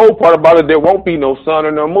 And the cold part about it, there won't be no sun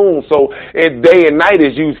or no moon. So day and night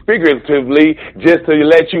is used figuratively just to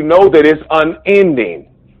let you know that it's unending.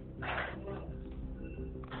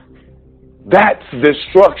 That's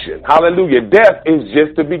destruction. Hallelujah. Death is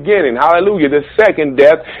just the beginning. Hallelujah. The second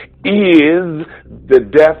death is the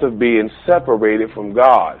death of being separated from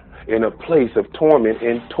God in a place of torment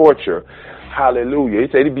and torture. Hallelujah. He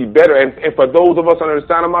said it'd be better. And for those of us under the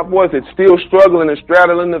sound of my voice that's still struggling and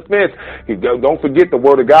straddling the fence, don't forget the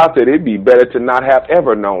word of God said it'd be better to not have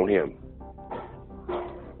ever known him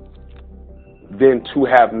than to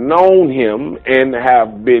have known him and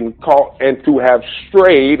have been caught and to have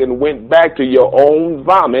strayed and went back to your own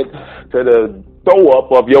vomit, to the throw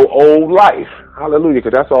up of your old life. Hallelujah,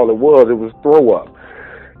 because that's all it was. It was throw up.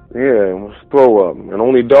 Yeah, it was throw up. And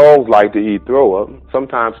only dogs like to eat throw up.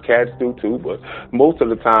 Sometimes cats do too, but most of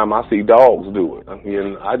the time I see dogs do it.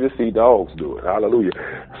 I just see dogs do it. Hallelujah.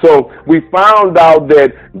 So we found out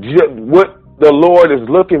that what the Lord is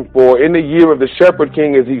looking for in the year of the Shepherd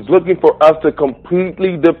King is he's looking for us to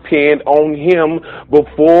completely depend on him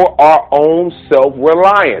before our own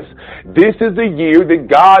self-reliance. This is the year that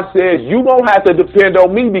God says you don't have to depend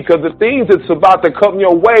on me, because the things that's about to come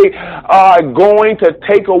your way are going to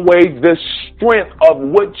take away the strength of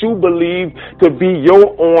what you believe to be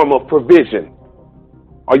your arm of provision.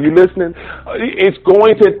 Are you listening? It's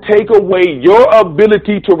going to take away your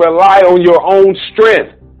ability to rely on your own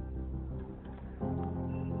strength.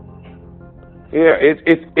 Yeah,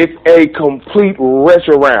 it's a complete wretch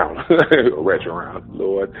around. Wretch around,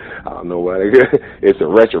 Lord. I don't know what it's a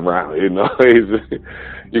wretch around, you know.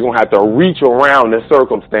 You're going to have to reach around the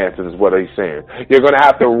circumstances is what he's saying. You're going to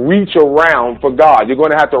have to reach around for God. You're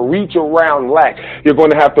going to have to reach around lack. You're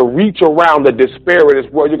going to have to reach around the despair of this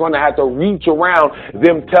world. You're going to have to reach around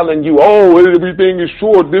them telling you, oh, everything is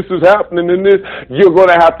short, this is happening and this. You're going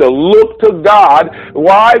to have to look to God.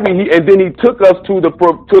 Why? And then he took us to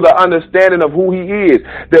the understanding of who he is.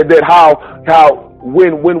 That how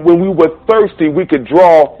when we were thirsty, we could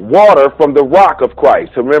draw water from the rock of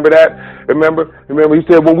Christ. Remember that? Remember, he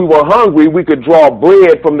said when we were hungry, we could draw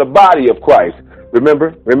bread from the body of Christ.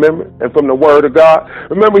 Remember, and from the word of God.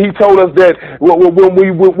 Remember, he told us that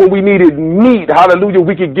when we needed meat, hallelujah,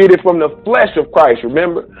 we could get it from the flesh of Christ.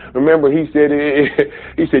 Remember, he said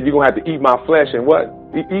you're gonna have to eat my flesh and what?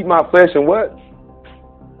 Eat my flesh and what?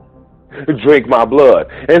 Drink my blood.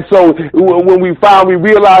 And so when we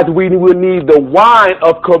realized we would need the wine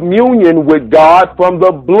of communion with God from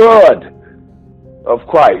the blood of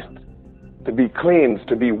Christ to be cleansed,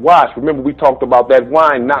 to be washed. Remember, we talked about that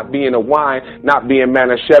wine not being a wine, not being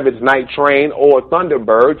Manischewitz, Night Train, or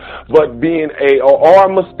Thunderbird, but being or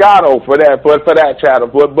Moscato for that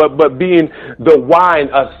child, but being the wine,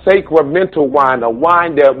 a sacramental wine, a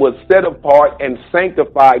wine that was set apart and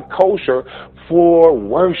sanctified, kosher for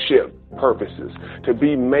worship purposes, to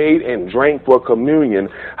be made and drank for communion.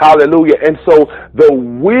 Hallelujah. And so the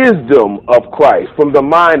wisdom of Christ from the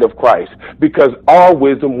mind of Christ, because our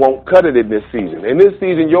wisdom won't cut it in this season. In this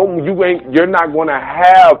season, you're not going to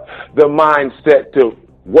have the mindset to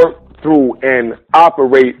work through and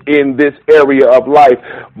operate in this area of life,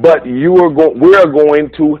 but we're going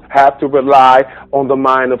to have to rely on the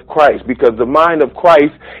mind of Christ, because the mind of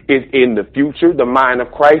Christ is in the future, the mind of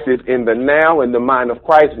Christ is in the now, and the mind of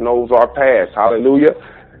Christ knows our past. Hallelujah.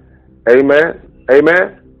 Amen.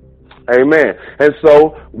 And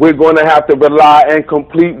so we're going to have to rely and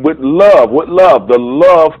complete with love. The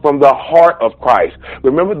love from the heart of Christ.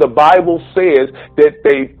 Remember, the Bible says that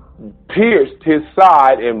they pierced his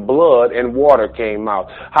side and blood and water came out.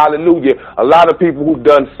 Hallelujah. A lot of people who've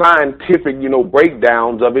done scientific,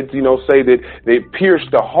 breakdowns of it, say that they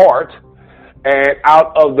pierced the heart, and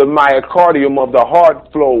out of the myocardium of the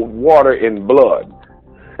heart flowed water and blood.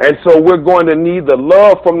 And so we're going to need the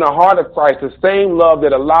love from the heart of Christ, the same love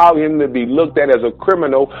that allowed him to be looked at as a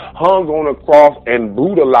criminal, hung on a cross, and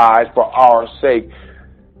brutalized for our sake,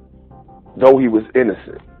 though he was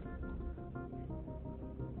innocent.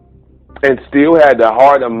 And still had the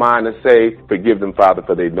heart and mind to say, forgive them, Father,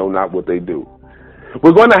 for they know not what they do.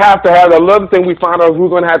 We're going to have another thing we found out, we're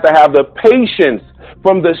going to have the patience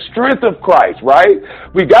from the strength of Christ, right?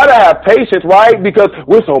 We got to have patience, right? Because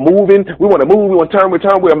we're so moving. We want to move. We want to turn.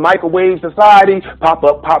 We're a microwave society. Pop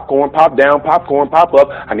up, popcorn, pop down, popcorn, pop up.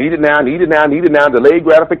 I need it now, delayed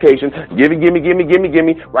gratification.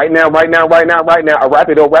 Gimme. Right now. A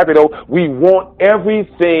rapido. We want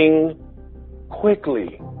everything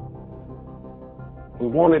quickly. We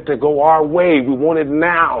want it to go our way. We want it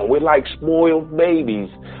now. We're like spoiled babies.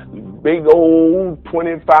 big old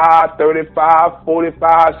 25, 35,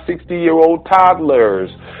 45, 60-year-old toddlers.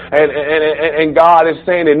 And God is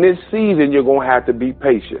saying in this season, you're going to have to be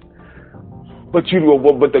patient. But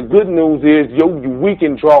the good news is we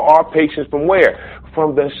can draw our patience from where?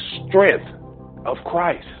 From the strength of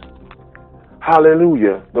Christ.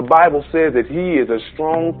 Hallelujah. The Bible says that he is a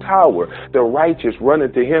strong tower. The righteous run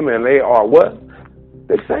into him and they are what?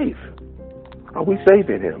 They're safe. Are we safe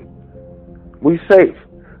in him? We safe.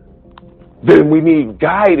 Then we need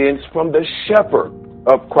guidance from the shepherd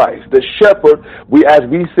of Christ. The shepherd, as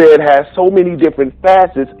we said, has so many different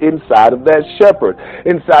facets inside of that shepherd.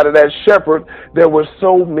 Inside of that shepherd, there were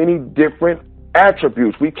so many different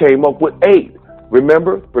attributes. We came up with 8.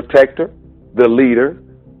 Remember? Protector, the leader,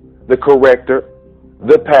 the corrector,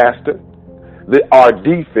 the pastor, our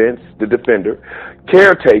defense, the defender,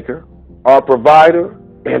 caretaker, our provider,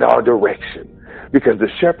 and our direction. Because the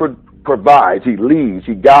shepherd provides, he leads,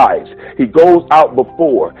 he guides, he goes out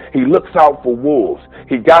before, he looks out for wolves.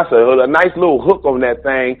 He got a nice little hook on that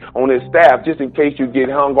thing on his staff just in case you get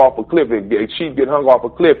hung off a cliff. If a sheep get hung off a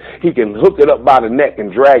cliff, he can hook it up by the neck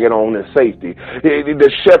and drag it on in safety.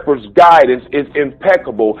 The shepherd's guidance is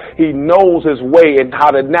impeccable. He knows his way and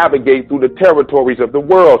how to navigate through the territories of the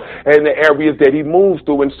world and the areas that he moves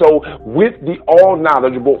through. And so with the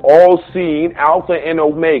all-knowledgeable, all-seeing Alpha and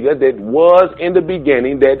Omega that was in the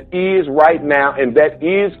beginning, that is right now, and that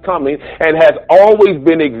is coming and has always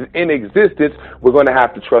been in existence, we're going to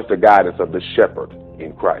have to trust the guidance of the shepherd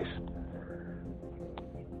in Christ.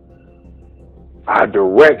 Our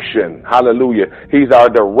direction, hallelujah. He's our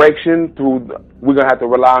direction we're going to have to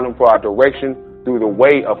rely on him for our direction through the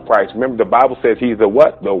way of Christ. Remember, the Bible says he's the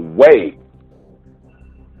what? The way.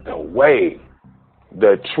 The way,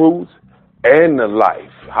 the truth, and the life.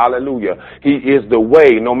 Hallelujah. He is the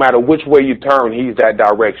way. No matter which way you turn, he's that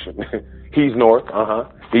direction. He's north.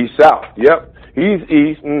 He's south. Yep. He's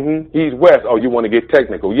east. He's west. Oh, you want to get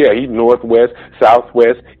technical? Yeah, he's northwest,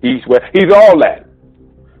 southwest, east, west. He's all that.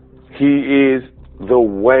 He is the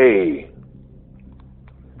way.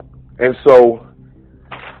 And so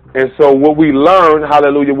what we learn,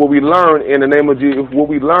 hallelujah, what we learn in the name of Jesus, what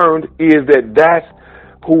we learned is that that's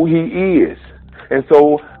who he is. And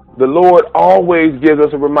so the Lord always gives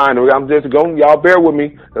us a reminder. I'm just going, y'all bear with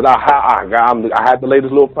me, that I had to lay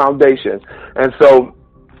this little foundation. And so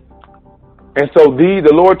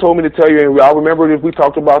the Lord told me to tell you, and y'all remember if we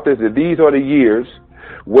talked about this, that these are the years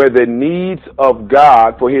where the needs of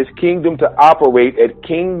God for his kingdom to operate at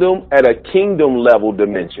a kingdom level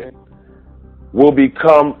dimension will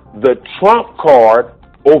become the trump card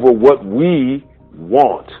over what we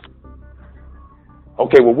want.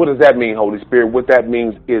 Okay, well, what does that mean, Holy Spirit? What that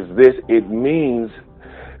means is this. It means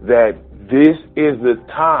that this is the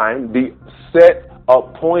time, the set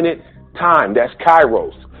appointed time. That's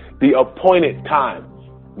Kairos. The appointed time.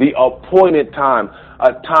 The appointed time.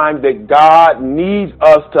 A time that God needs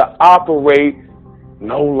us to operate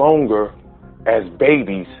no longer as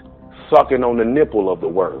babies sucking on the nipple of the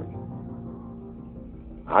word.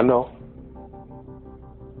 I know.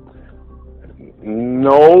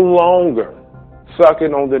 No longer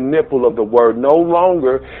sucking on the nipple of the word, no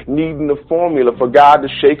longer needing the formula for God to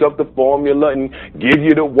shake up the formula and give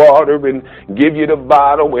you the water and give you the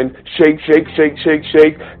bottle and shake.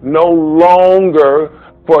 No longer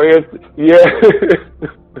for it,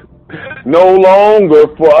 no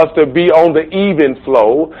longer for us to be on the even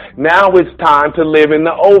flow. Now it's time to live in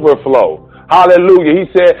the overflow. Hallelujah.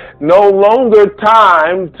 He said, no longer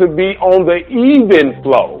time to be on the even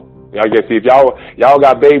flow. I guess if y'all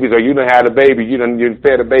got babies or you done had a baby, you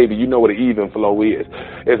fed a baby, you know what an even flow is.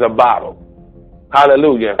 It's a bottle.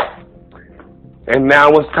 Hallelujah. And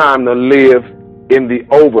now it's time to live in the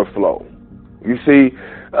overflow. You see,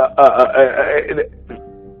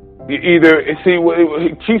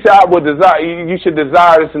 she said, I would desire, you should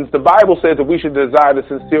desire this, since the Bible says that we should desire the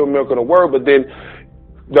sincere milk of the word, but then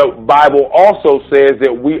the Bible also says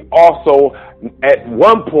that we also, at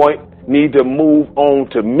one point, need to move on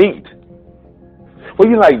to meat. Well,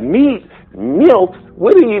 you're like, meat, milk?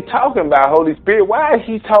 What are you talking about, Holy Spirit? Why is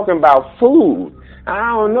he talking about food?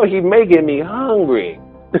 I don't know. He's making me hungry.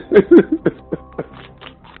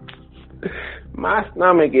 My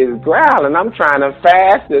stomach is growling. I'm trying to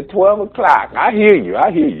fast at 12 o'clock. I hear you.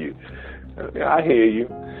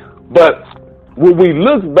 But when we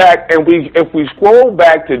look back and if we scroll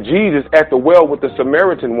back to Jesus at the well with the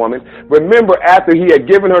Samaritan woman, remember after he had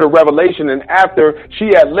given her the revelation and after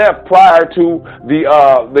she had left prior to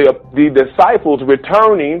the disciples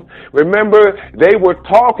returning, remember they were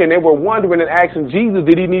talking, they were wondering and asking Jesus,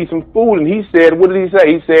 did he need some food? And he said, what did he say?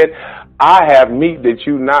 He said, I have meat that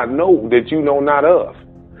you know not of.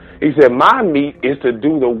 He said, my meat is to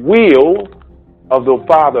do the will of the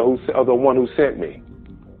Father, of the one who sent me.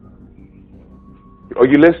 Are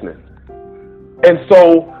you listening? And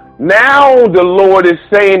so now the Lord is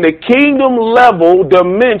saying the kingdom level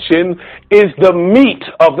dimension is the meat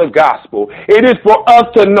of the gospel. It is for us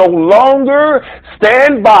to no longer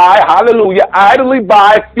stand by, hallelujah, idly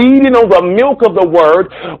by, feeding on the milk of the word,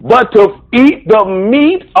 but to eat the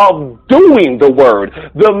meat of doing the word,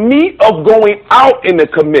 the meat of going out in the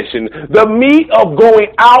commission, the meat of going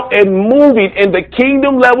out and moving in the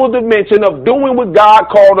kingdom level dimension of doing what God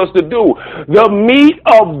called us to do, the meat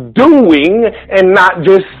of doing and not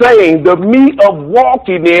just saying, the meat of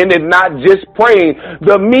walking in and not just praying,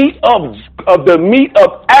 the meat of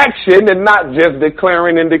action and not just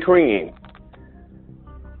declaring and decreeing.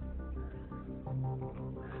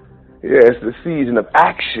 Yeah, it's the season of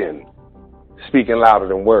action, speaking louder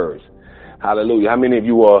than words. Hallelujah. How many of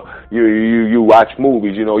you you watch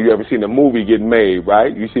movies? You know, you ever seen a movie get made,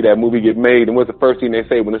 right? You see that movie get made, and what's the first thing they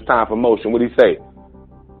say when it's time for motion? What do you say?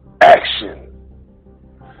 Action.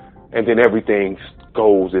 And then everything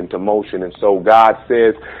goes into motion. And so God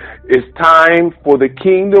says it's time for the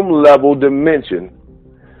kingdom level dimension.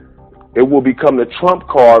 It will become the trump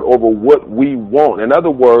card over what we want. In other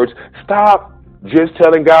words, stop just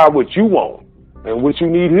telling God what you want and what you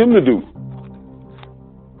need him to do.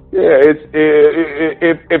 Yeah,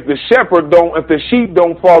 if the sheep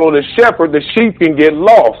don't follow the shepherd, the sheep can get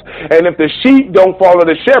lost. And if the sheep don't follow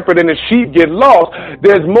the shepherd and the sheep get lost,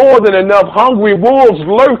 there's more than enough hungry wolves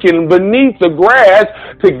lurking beneath the grass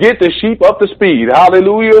to get the sheep up to speed.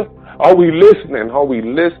 Hallelujah. Are we listening? Are we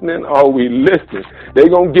listening? Are we listening? They're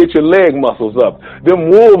going to get your leg muscles up. Them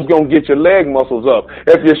wolves going to get your leg muscles up.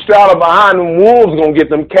 If you're straddled behind them wolves, going to get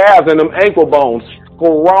them calves and them ankle bones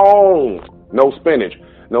strong. No spinach.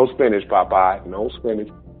 No spinach, Popeye. No spinach.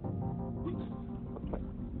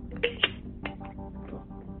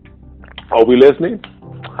 Are we listening?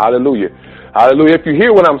 Hallelujah. Hallelujah. If you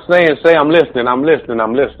hear what I'm saying, say, I'm listening, I'm listening,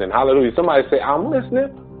 I'm listening. Hallelujah. Somebody say, I'm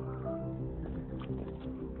listening.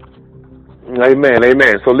 Amen,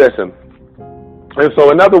 amen. So listen. And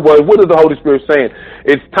so in other words, what is the Holy Spirit saying?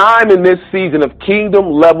 It's time in this season of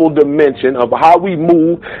kingdom level dimension of how we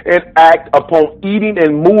move and act upon eating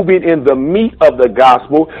and moving in the meat of the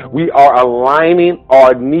gospel. We are aligning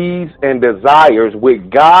our needs and desires with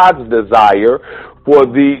God's desire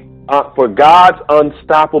for God's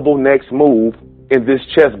unstoppable next move in this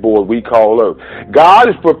chessboard we call Earth. God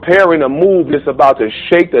is preparing a move that's about to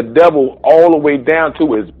shake the devil all the way down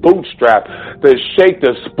to his bootstrap, to shake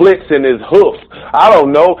the splits in his hoofs. I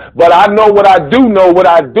don't know, but I know what I do know. What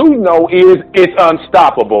I do know is it's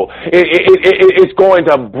unstoppable. It's going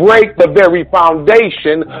to break the very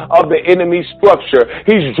foundation of the enemy's structure.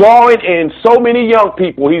 He's drawing in so many young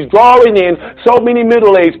people. He's drawing in so many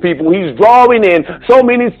middle-aged people. He's drawing in so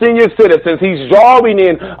many senior citizens. He's drawing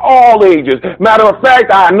in all ages. Matter of fact,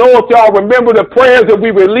 I know if y'all remember the prayers that we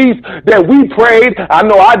released, that we prayed, I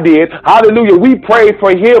know I did, hallelujah, we prayed for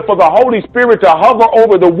the Holy Spirit to hover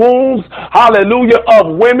over the wombs, hallelujah,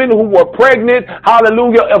 of women who were pregnant,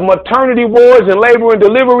 hallelujah, of maternity wards and labor and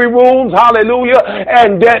delivery rooms, hallelujah,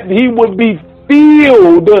 and that he would be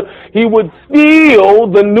filled, he would fill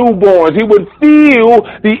the newborns, he would fill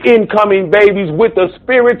the incoming babies with the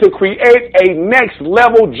Spirit to create a next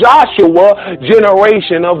level Joshua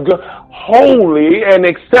generation of holy and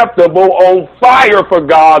acceptable, on fire for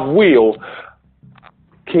God's will.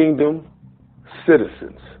 Kingdom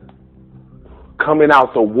citizens coming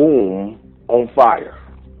out the womb on fire,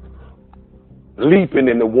 leaping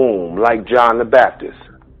in the womb like John the Baptist.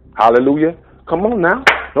 Hallelujah. Come on now.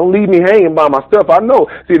 Don't leave me hanging by my stuff. I know.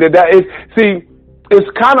 It's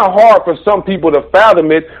kind of hard for some people to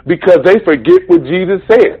fathom it because they forget what Jesus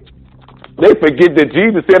said. They forget that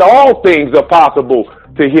Jesus said all things are possible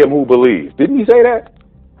to him who believes. Didn't he say that?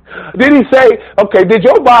 Did he say, okay, did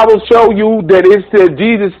your Bible show you that it said,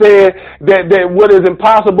 Jesus said that what is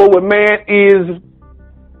impossible with man is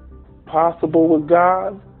possible with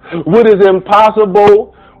God? What is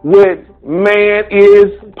impossible with man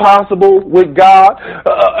is possible with God?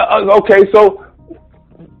 Okay, so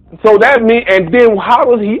that means, and then how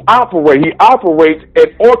does he operate? He operates and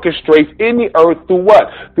orchestrates in the earth through what?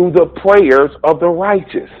 Through the prayers of the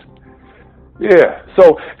righteous. Yeah,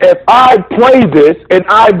 so if I pray this and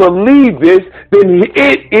I believe this, then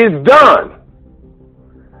it is done.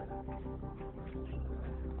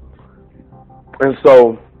 And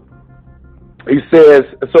so he says,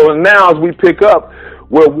 so now as we pick up,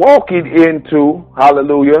 we're walking into,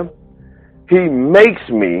 hallelujah, he makes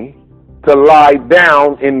me to lie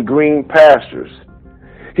down in green pastures.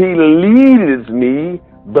 He leads me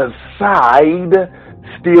beside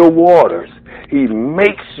still waters. He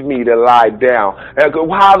makes me to lie down.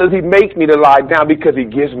 How does he make me to lie down? Because he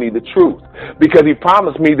gives me the truth. Because he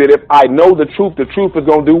promised me that if I know the truth is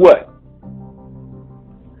going to do what?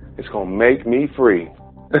 It's going to make me free.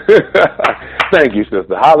 Thank you,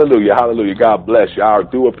 sister. Hallelujah, hallelujah. God bless you. I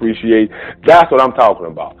do appreciate. That's what I'm talking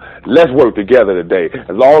about. Let's work together today.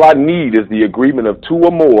 As all I need is the agreement of two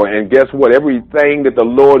or more. And guess what? Everything that the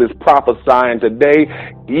Lord is prophesying today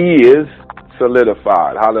is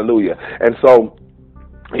solidified. Hallelujah. And so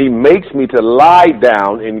he makes me to lie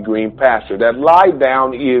down in green pasture. That lie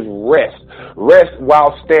down is rest. Rest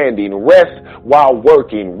while standing. Rest while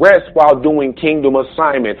working. Rest while doing kingdom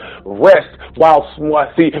assignment. Rest while,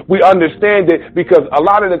 see, we understand it because a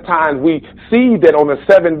lot of the times we see that on the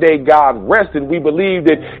 7th day God rested. We believe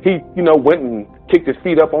that he, went and kicked his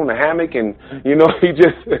feet up on the hammock and,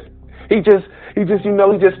 he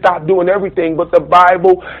just stopped doing everything. But the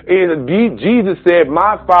Bible is, Jesus said,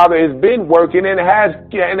 my Father has been working and has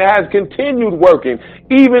continued working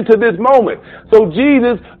even to this moment. So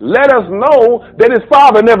Jesus let us know that his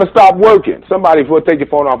Father never stopped working. Somebody will take your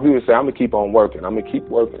phone off you and say, I'm going to keep on working. I'm going to keep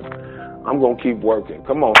working. I'm going to keep working.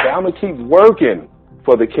 Come on, say, I'm going to keep working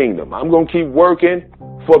for the kingdom. I'm going to keep working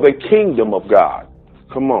for the kingdom of God.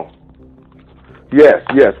 Come on. Yes,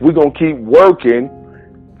 we're going to keep working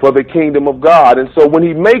for the kingdom of God. And so when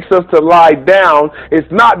he makes us to lie down, it's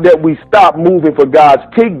not that we stop moving for God's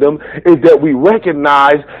kingdom, it's that we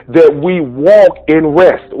recognize that we walk in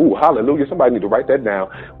rest. Ooh, hallelujah. Somebody need to write that down.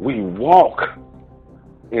 We walk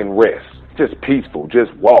in rest. Just peaceful,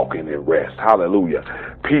 just walking in rest. Hallelujah.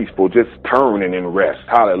 Peaceful, just turning in rest.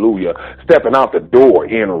 Hallelujah. Stepping out the door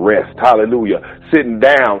in rest. Hallelujah. Sitting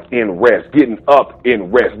down in rest. Getting up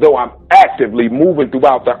in rest. Though I'm actively moving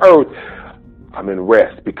throughout the earth, I'm in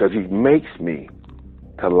rest because he makes me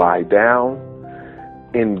to lie down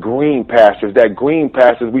in green pastures. That green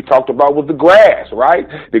pastures we talked about was the grass, right?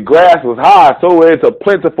 The grass was high, so it's a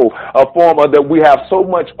plentiful form of that we have so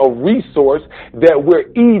much a resource that we're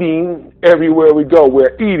eating everywhere we go.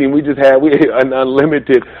 We're eating. We have an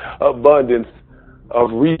unlimited abundance of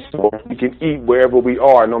resource. We can eat wherever we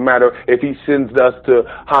are, no matter if he sends us to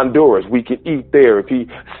Honduras, we can eat there. If he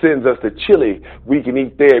sends us to Chile, we can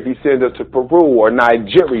eat there. If he sends us to Peru or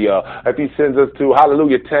Nigeria, if he sends us to,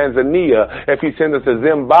 hallelujah, Tanzania, if he sends us to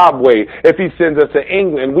Zimbabwe, if he sends us to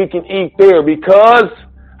England, we can eat there because,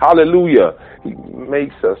 hallelujah, he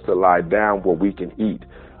makes us to lie down where we can eat.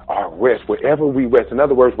 Our rest, wherever we rest. In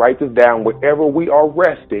other words, write this down. Wherever we are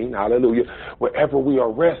resting, hallelujah, wherever we are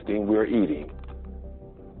resting, we're eating.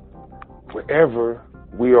 Wherever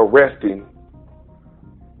we are resting,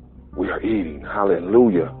 we are eating.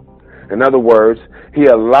 Hallelujah. In other words, he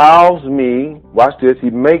allows me, watch this, he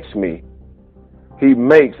makes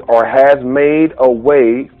or has made a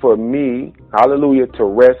way for me, hallelujah, to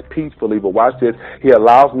rest peacefully. But watch this, he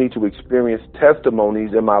allows me to experience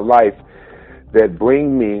testimonies in my life that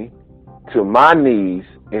bring me to my knees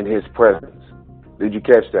in his presence. Did you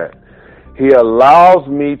catch that? He allows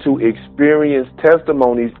me to experience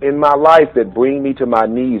testimonies in my life that bring me to my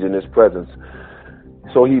knees in his presence.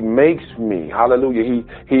 So he makes me, hallelujah,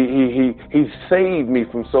 he saved me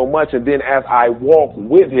from so much. And then as I walk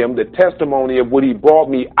with him, the testimony of what he brought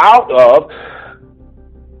me out of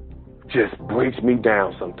just breaks me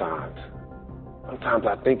down sometimes. Sometimes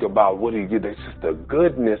I think about what he did. It's just the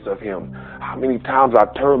goodness of him. How many times I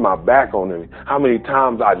turned my back on him. How many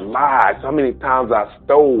times I lied. How many times I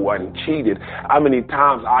stole and cheated. How many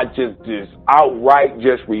times I just outright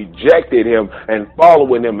just rejected him and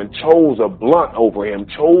following him and chose a blunt over him,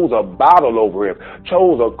 chose a bottle over him,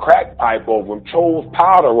 chose a crack pipe over him, chose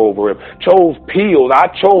powder over him, chose pills.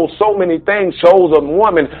 I chose so many things. Chose a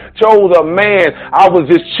woman, chose a man. I was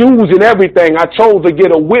just choosing everything. I chose to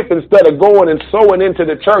get a whip instead of going and sowing into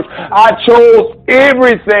the church. I chose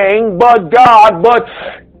everything but God, but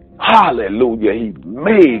hallelujah, he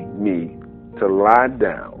made me to lie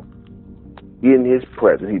down in his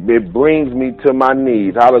presence. It brings me to my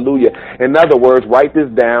knees. Hallelujah. In other words, write this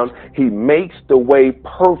down. He makes the way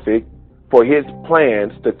perfect for his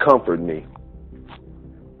plans to comfort me.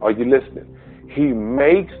 Are you listening? He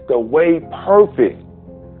makes the way perfect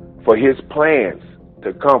for his plans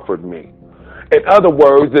to comfort me. In other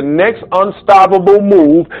words, the next unstoppable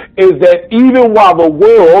move is that even while the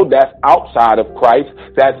world that's outside of Christ,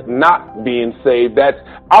 that's not being saved, that's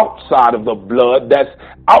outside of the blood, that's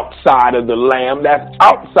outside of the lamb, that's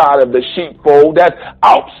outside of the sheepfold, that's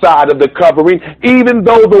outside of the covering, even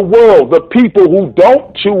though the world, the people who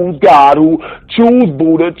don't choose God, who choose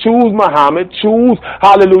Buddha, choose Muhammad, choose,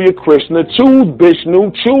 hallelujah, Krishna, choose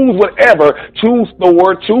Vishnu, choose whatever, choose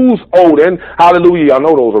Thor, choose Odin, hallelujah, I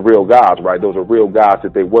know those are real gods, right? Those are are real gods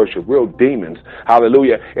that they worship, real demons.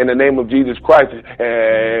 Hallelujah. In the name of Jesus Christ,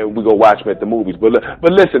 we go watch them at the movies. But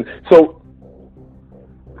listen, so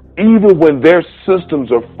even when their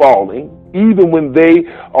systems are falling, even when they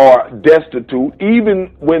are destitute,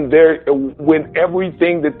 even when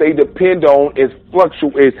everything that they depend on is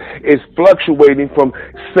fluctuating from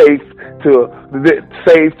safe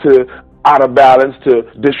to out of balance to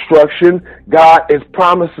destruction, God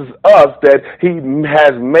promises us that He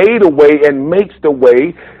has made a way and makes the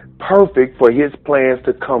way perfect for His plans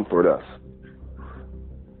to comfort us.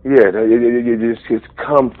 Yeah, it's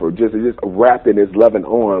comfort, just wrapped in His loving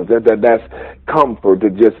arms. That's comfort, to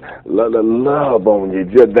just love on you.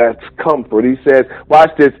 That's comfort. He says,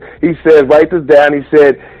 watch this. He says, write this down. He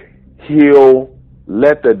said, He'll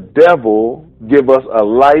let the devil give us a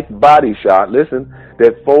life body shot, listen,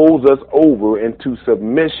 that folds us over into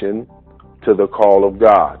submission to the call of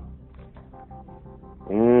God.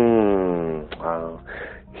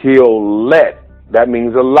 He'll let, that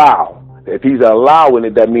means allow. If He's allowing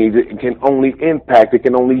it, that means it can only impact, it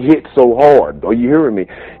can only hit so hard. Are you hearing me?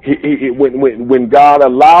 When God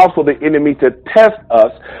allows for the enemy to test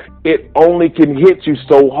us, it only can hit you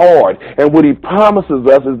so hard. And what He promises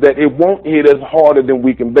us is that it won't hit us harder than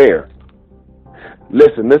we can bear.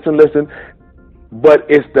 Listen. But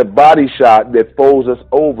it's the body shot that folds us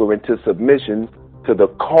over into submission to the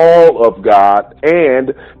call of God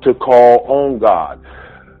and to call on God.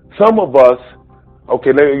 Some of us,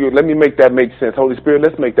 okay, let me make that make sense. Holy Spirit,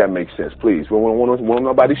 let's make that make sense, please. We don't want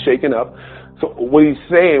nobody shaking up. So what He's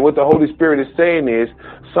saying, what the Holy Spirit is saying is,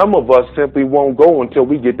 some of us simply won't go until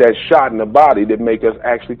we get that shot in the body that make us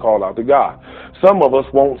actually call out to God. Some of us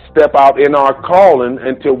won't step out in our calling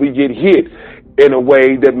until we get hit in a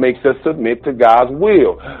way that makes us submit to God's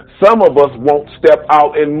will. Some of us won't step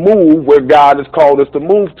out and move where God has called us to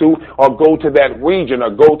move to, or go to that region,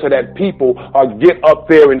 or go to that people, or get up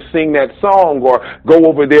there and sing that song, or go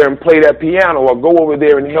over there and play that piano, or go over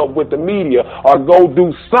there and help with the media, or go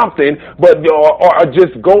do something, or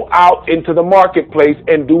just go out into the marketplace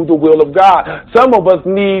and do the will of God. Some of us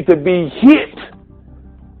need to be hit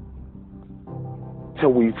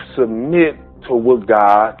till we submit to what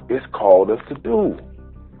God has called us to do.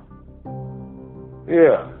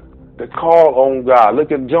 Yeah, the call on God.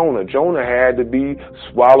 Look at Jonah. Jonah had to be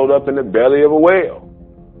swallowed up in the belly of a whale,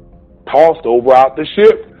 tossed over out the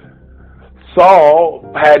ship.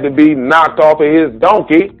 Saul had to be knocked off of his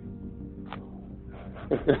donkey.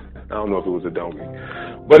 I don't know if it was a donkey,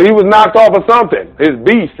 but he was knocked off of something. His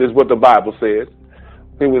beast is what the Bible says.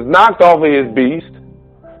 He was knocked off of his beast.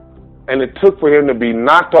 And it took for him to be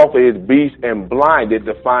knocked off of his beast and blinded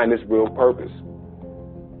to find his real purpose.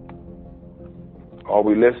 Are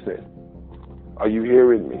we listening? Are you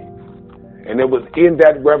hearing me? And it was in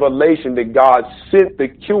that revelation that God sent the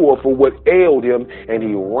cure for what ailed him, and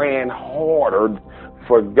he ran harder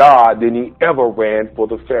for God than he ever ran for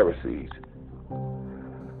the Pharisees.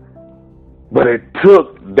 But it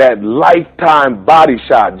took that lifetime body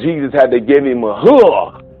shot. Jesus had to give him a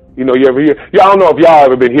hug. You know, you ever hear? I don't know if y'all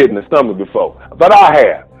ever been hit in the stomach before, but I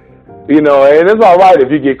have. You know, and it's all right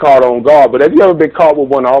if you get caught on guard, but have you ever been caught with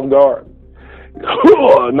one off guard?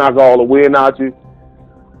 Knock all the wind out you.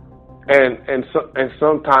 And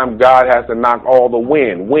sometimes God has to knock all the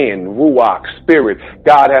wind, ruach, spirit.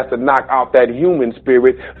 God has to knock out that human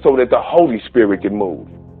spirit so that the Holy Spirit can move.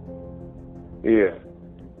 Yeah.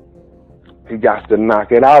 He got to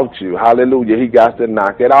knock it out you. Hallelujah. He got to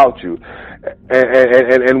knock it out you.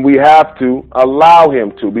 And we have to allow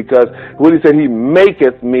him to, because what he said, he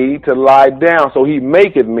maketh me to lie down. So he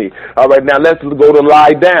maketh me. All right, now let's go to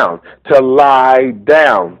lie down. To lie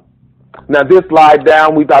down. Now this lie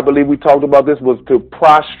down, I believe we talked about this, was to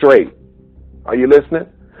prostrate. Are you listening?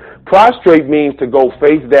 Prostrate means to go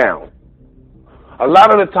face down. A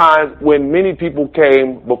lot of the times when many people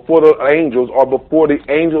came before the angels, or before the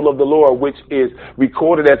angel of the Lord, which is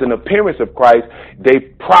recorded as an appearance of Christ, they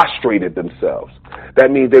prostrated themselves.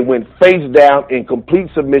 That means they went face down in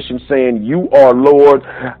complete submission, saying, "You are Lord,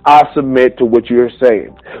 I submit to what you're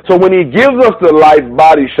saying." So when he gives us the life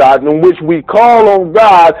body shot in which we call on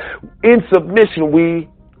God in submission, we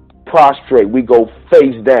prostrate, we go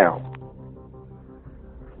face down.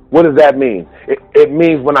 What does that mean? It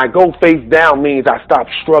means when I go face down means I stop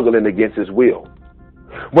struggling against his will.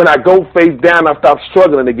 When I go face down, I stop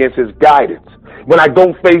struggling against his guidance. When I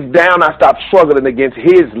go face down, I stop struggling against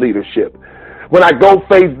his leadership. When I go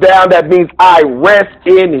face down, that means I rest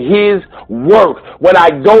in his work. When I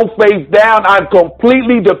go face down, I'm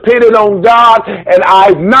completely dependent on God, and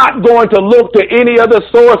I'm not going to look to any other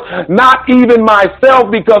source, not even myself,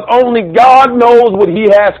 because only God knows what he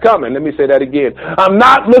has coming. Let me say that again. I'm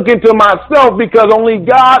not looking to myself because only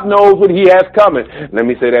God knows what he has coming. Let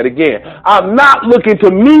me say that again. I'm not looking to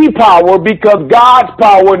me power because God's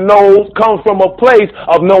power comes from a place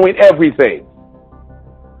of knowing everything.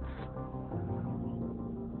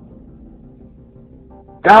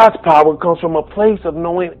 God's power comes from a place of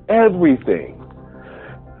knowing everything.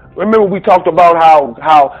 Remember we talked about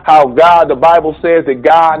how God, the Bible says that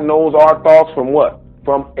God knows our thoughts from what?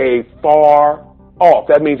 From a far off.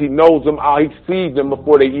 That means he knows them, he sees them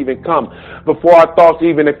before they even come. Before our thoughts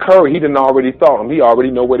even occur, he didn't already thought them. He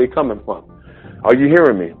already know where they're coming from. Are you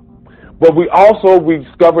hearing me? But we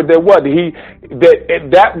discovered that what?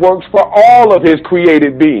 That works for all of his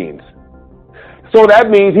created beings. So that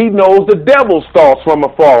means he knows the devil's thoughts from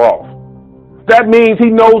afar off. That means he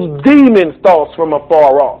knows demons' thoughts from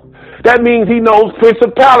afar off. That means he knows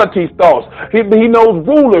principalities' thoughts. He knows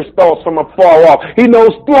rulers' thoughts from afar off. He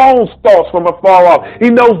knows thrones' thoughts from afar off. He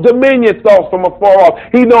knows dominion thoughts from afar off.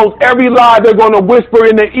 He knows every lie they're going to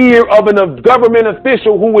whisper in the ear of a government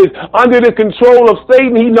official who is under the control of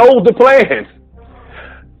Satan. He knows the plans.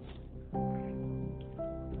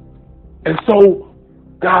 And so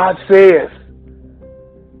God says,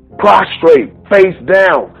 prostrate, face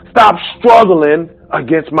down. Stop struggling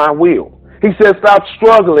against my will. He says, stop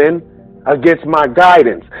struggling against my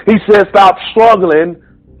guidance. He says, stop struggling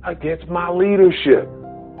against my leadership.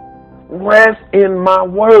 Rest in my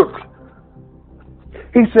work.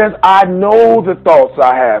 He says, I know the thoughts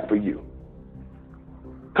I have for you.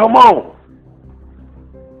 Come on.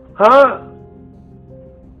 Huh?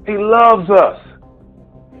 He loves us.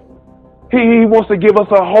 He wants to give us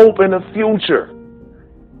a hope in the future,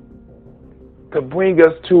 to bring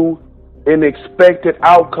us to an expected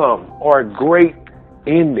outcome or a great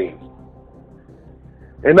ending.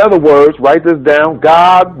 In other words, write this down.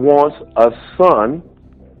 God wants a son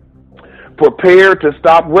prepared to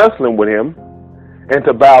stop wrestling with him and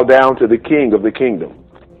to bow down to the king of the kingdom.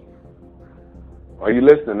 Are you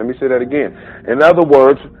listening? Let me say that again. In other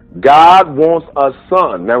words, God wants a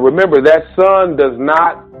son. Now remember, that son does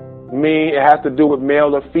not mean it has to do with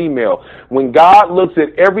male or female. When God looks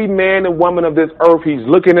at every man and woman of this earth, he's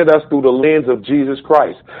looking at us through the lens of Jesus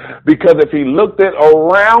Christ. Because if he looked at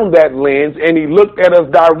around that lens and he looked at us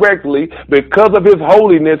directly, because of his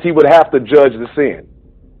holiness, he would have to judge the sin.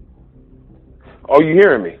 Are you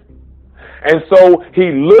hearing me? And so he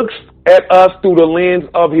looks at us through the lens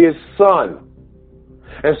of his son.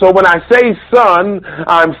 And so when I say son,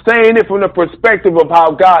 I'm saying it from the perspective of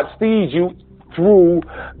how God sees you through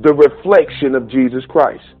the reflection of Jesus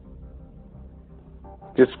Christ.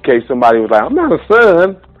 Just in case somebody was like, I'm not a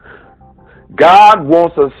son. God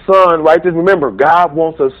wants a son, right? Just remember, God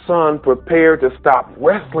wants a son prepared to stop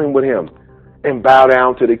wrestling with him and bow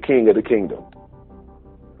down to the king of the kingdom.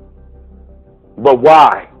 But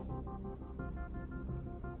why?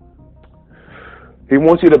 He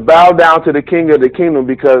wants you to bow down to the king of the kingdom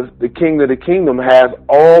because the king of the kingdom has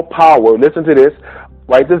all power. Listen to this.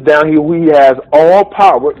 Write this down. He has all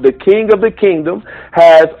power. The king of the kingdom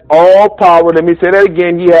has all power. Let me say that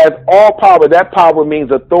again. He has all power. That power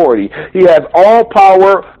means authority. He has all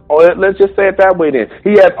power. Let's just say it that way then.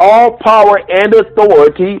 He has all power and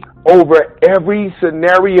authority over every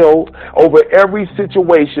scenario, over every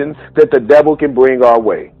situation that the devil can bring our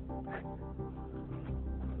way.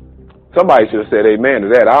 Somebody should have said amen to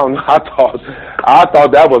that. I don't know. I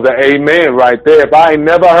thought that was an amen right there. If I ain't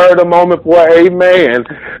never heard a moment for amen,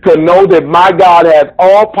 to know that my God has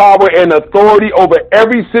all power and authority over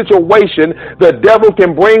every situation the devil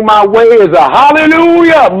can bring my way is a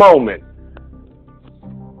hallelujah moment.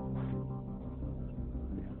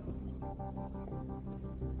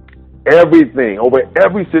 Everything, over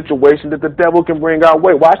every situation that the devil can bring our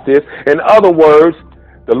way. Watch this. In other words,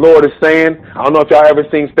 the Lord is saying, I don't know if y'all ever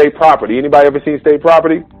seen State Property. Anybody ever seen State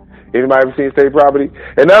Property? Anybody ever seen State Property?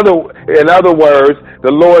 In other words,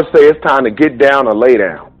 the Lord says it's time to get down or lay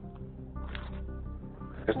down.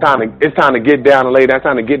 It's time to get down and lay down. It's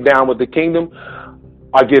time to get down with the kingdom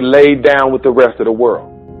or get laid down with the rest of the world.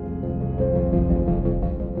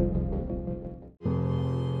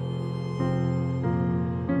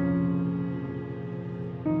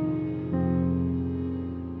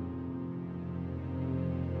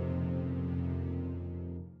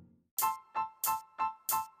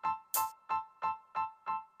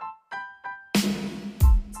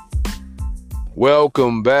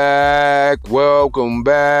 Welcome back, welcome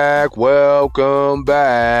back, welcome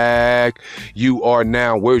back. You are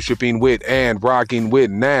now worshiping with and rocking with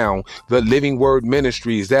Now the Living Word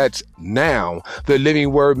Ministries. That's Now the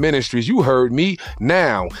Living Word Ministries. You heard me.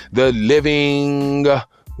 Now the Living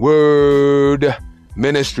Word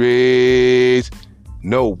Ministries.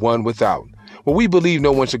 No one without. Well, we believe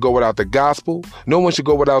no one should go without the gospel, no one should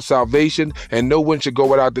go without salvation, and no one should go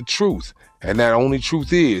without the truth. And that only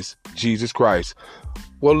truth is Jesus Christ.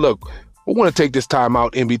 Well, look, I want to take this time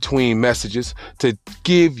out in between messages to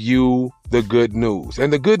give you the good news.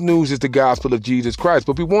 And the good news is the gospel of Jesus Christ.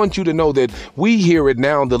 But we want you to know that we here at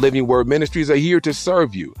Now the Living Word Ministries are here to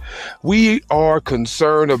serve you. We are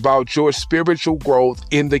concerned about your spiritual growth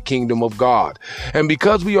in the kingdom of God. And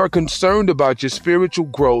because we are concerned about your spiritual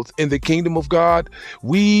growth in the kingdom of God,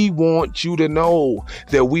 we want you to know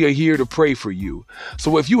that we are here to pray for you.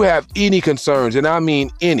 So if you have any concerns, and I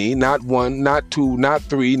mean any, not one, not two, not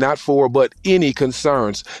three, not four, but any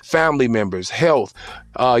concerns, family members, health,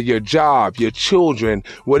 your job, your children,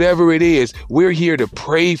 whatever it is, we're here to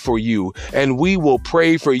pray for you, and we will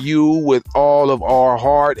pray for you with all of our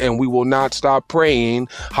heart, and we will not stop praying,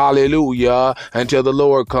 hallelujah, until the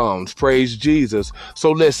Lord comes. Praise Jesus.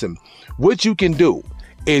 So listen, what you can do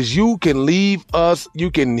is you can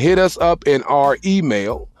hit us up in our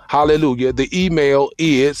email, hallelujah. The email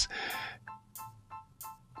is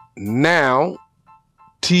now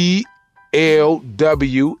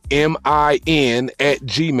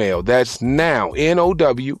TLWMIN@gmail. That's now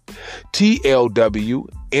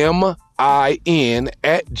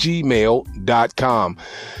NOWTLWMIN@gmail.com.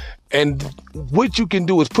 And what you can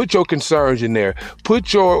do is put your concerns in there.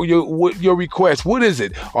 Put your request. What is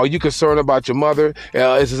it? Are you concerned about your mother?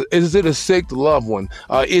 Is it a sick loved one?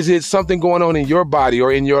 Is it something going on in your body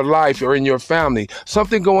or in your life or in your family?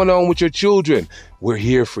 Something going on with your children? We're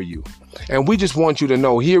here for you. And we just want you to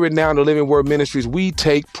know, here at Now the Living Word Ministries, we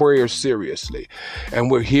take prayer seriously,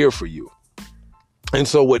 and we're here for you. And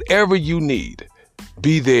so whatever you need,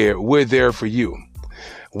 be there. We're there for you.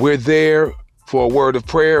 We're there for a word of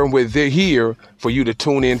prayer, and we're here for you to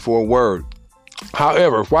tune in for a word.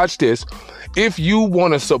 However, watch this. If you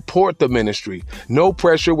want to support the ministry, no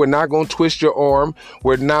pressure. We're not going to twist your arm.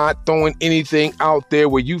 We're not throwing anything out there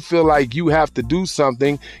where you feel like you have to do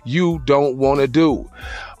something you don't want to do.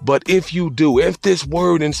 But if you do, if this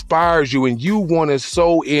word inspires you and you want to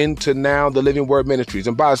sow into Now the Living Word Ministries,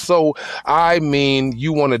 and by sow, I mean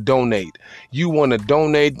you want to donate. You want to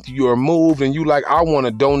donate, you're moved, and you like, I want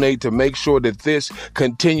to donate to make sure that this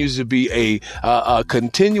continues to be a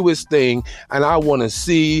continuous thing. And I want to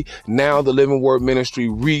see Now the Living Word Ministry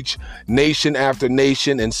reach nation after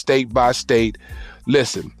nation and state by state.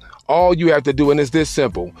 Listen. All you have to do, and it's this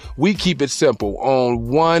simple. We keep it simple on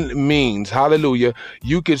one means. Hallelujah.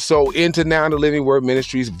 You can sow into Now the Living Word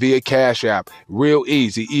Ministries via Cash App. Real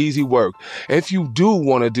easy work. If you do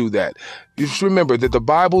want to do that, you should remember that the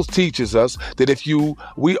Bible teaches us that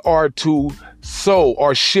we are to sow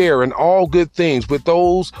or share in all good things with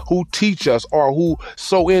those who teach us or who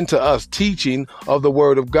sow into us teaching of the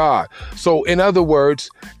Word of God. So in other words,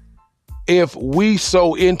 if we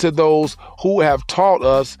sow into those who have taught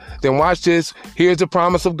us, then watch this. Here's the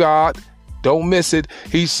promise of God. Don't miss it.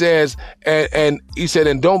 He says, and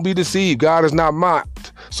don't be deceived. God is not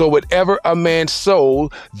mocked. So whatever a man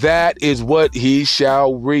sows, that is what he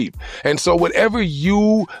shall reap. And so whatever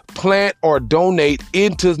you plant or donate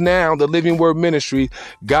into Now the Living Word Ministry,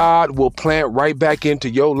 God will plant right back into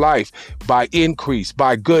your life by increase,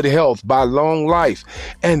 by good health, by long life.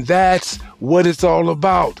 And that's what it's all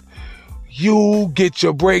about. You get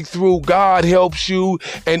your breakthrough. God helps you.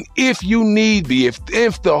 And if you need be, if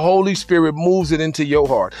the Holy Spirit moves it into your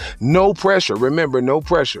heart, no pressure. Remember, no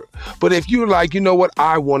pressure. But if you're like, you know what?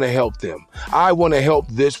 I want to help them. I want to help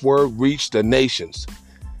this word reach the nations.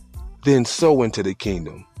 Then sow into the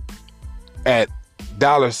kingdom at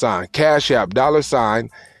 $ Cash App, $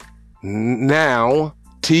 now,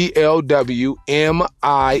 TLWMIN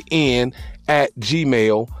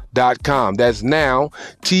 @gmail.com. That's now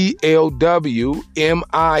TLWMIN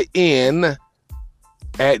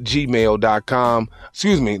 @gmail.com.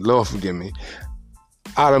 Excuse me, Lord forgive me.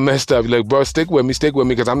 I done messed up. Look, bro, stick with me,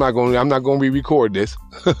 because I'm not gonna re-record this.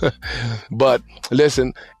 But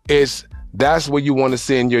listen, that's where you want to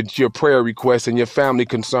send your prayer requests and your family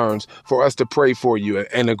concerns for us to pray for you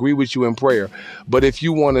and agree with you in prayer. But if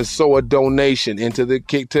you want to sow a donation into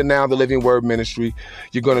to Now the Living Word Ministry,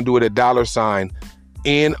 you're going to do it at $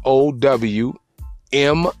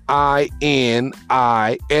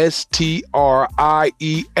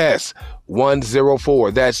 NOWMINISTRIES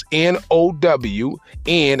 104. That's NOW,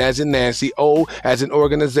 N as in Nancy, O as in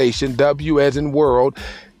organization, W as in world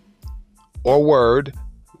or word,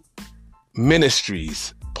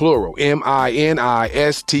 ministries, plural,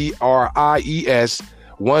 MINISTRIES,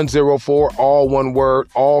 104, all one word,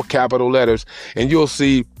 all capital letters. And you'll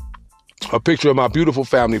see a picture of my beautiful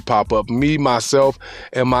family pop up, me, myself,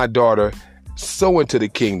 and my daughter, sow into the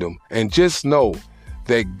kingdom. And just know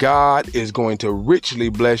that God is going to richly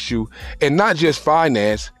bless you, and not just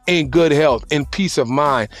finance, in good health, in peace of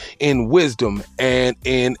mind, in wisdom, and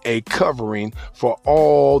in a covering for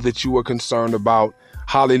all that you are concerned about.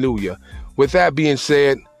 Hallelujah. With that being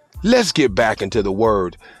said, let's get back into the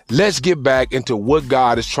word. Let's get back into what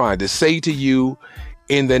God is trying to say to you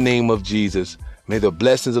in the name of Jesus. May the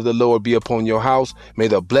blessings of the Lord be upon your house. May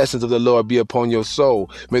the blessings of the Lord be upon your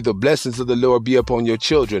soul. May the blessings of the Lord be upon your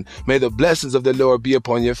children. May the blessings of the Lord be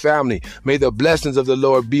upon your family. May the blessings of the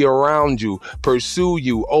Lord be around you, pursue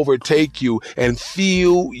you, overtake you, and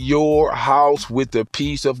fill your house with the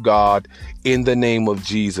peace of God in the name of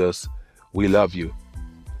Jesus. We love you.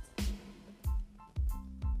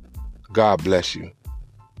 God bless you.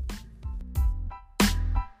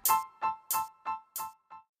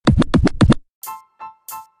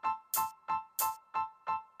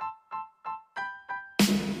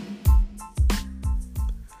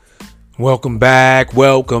 Welcome back,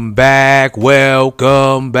 welcome back,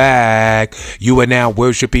 welcome back. You are now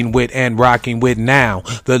worshiping with and rocking with Now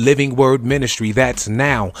the Living Word Ministry. That's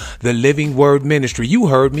Now the Living Word Ministry. You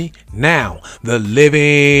heard me. Now the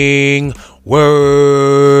Living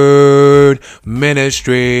Word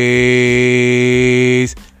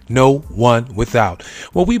Ministries. No one without.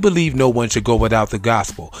 Well, we believe no one should go without the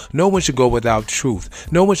gospel. No one should go without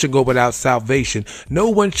truth. No one should go without salvation. No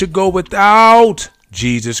one should go without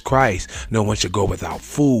Jesus Christ. No one should go without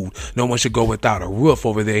food. No one should go without a roof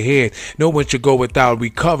over their head. No one should go without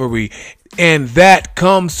recovery. And that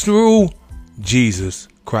comes through Jesus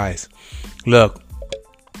Christ. Look,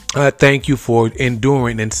 I thank you for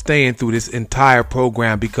enduring and staying through this entire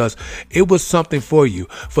program, because it was something for you.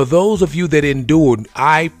 For those of you that endured,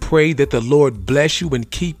 I pray that the Lord bless you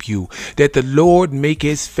and keep you, that the Lord make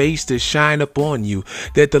his face to shine upon you,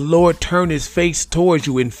 that the Lord turn his face towards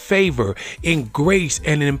you in favor, in grace,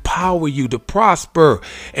 and empower you to prosper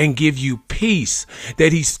and give you peace,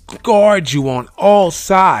 that he guards you on all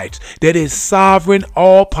sides, that his sovereign,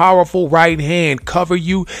 all-powerful right hand cover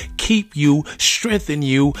you, keep you, strengthen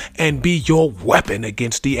you, and be your weapon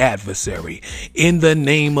against the adversary. In the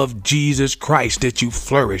name of Jesus Christ, that you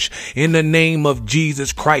flourish. In the name of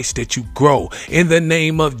Jesus Christ, that you grow. In the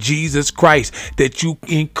name of Jesus Christ, that you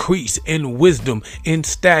increase in wisdom, in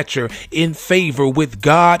stature, in favor with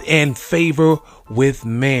God, and favor with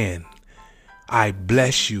man. I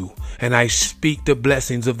bless you, and I speak the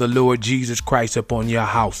blessings of the Lord Jesus Christ upon your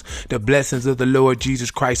house, the blessings of the Lord Jesus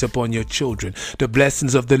Christ upon your children, the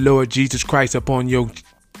blessings of the Lord Jesus Christ upon your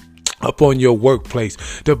workplace,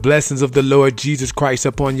 the blessings of the Lord Jesus Christ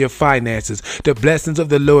upon your finances, the blessings of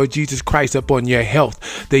the Lord Jesus Christ upon your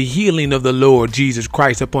health, the healing of the Lord Jesus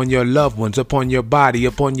Christ upon your loved ones, upon your body,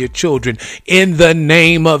 upon your children. In the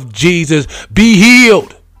name of Jesus, be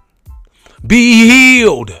healed. Be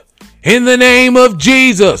healed. In the name of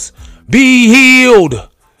Jesus, be healed.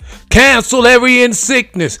 Cancel every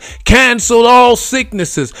sickness. Cancel all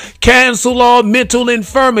sicknesses. Cancel all mental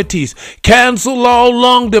infirmities. Cancel all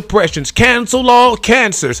lung depressions. Cancel all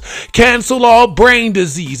cancers. Cancel all brain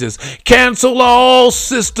diseases. Cancel all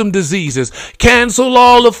system diseases. Cancel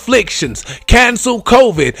all afflictions. Cancel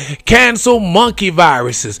COVID. Cancel monkey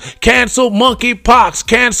viruses. Cancel monkey pox.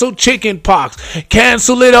 Cancel chicken pox.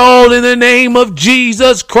 Cancel it all in the name of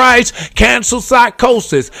Jesus Christ. Cancel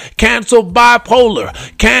psychosis. Cancel bipolar.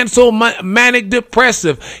 Cancel manic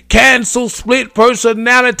depressive. Cancel split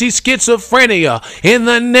personality schizophrenia. In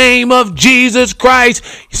the name of Jesus Christ,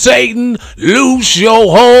 Satan, loose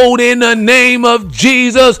your hold in the name of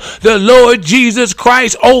Jesus. The Lord Jesus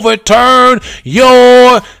Christ overturn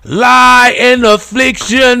your lie and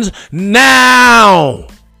afflictions now.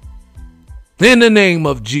 In the name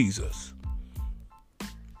of Jesus.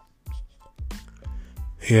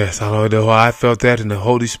 Yes, I felt that in the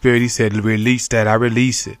Holy Spirit. He said, release that. I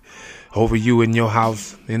release it over you in your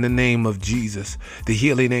house in the name of Jesus. The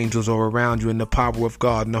healing angels are around you in the power of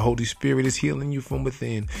God, and the Holy Spirit is healing you from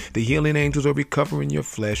within. The healing angels are recovering your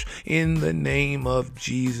flesh in the name of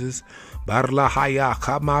Jesus. Barla haya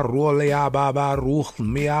kamarolea babaruch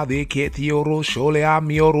mia de ketioro sholea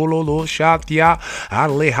miorolo shatia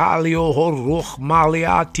alehalio horuch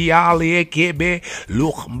malia tialie kebe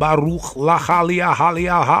luch baruch la halia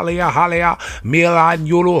halia halia halia milan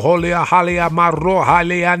yolo holia halia maro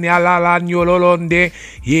halia nyala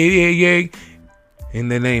Yeah. In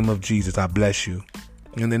the name of Jesus, I bless you.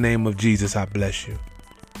 In the name of Jesus, I bless you.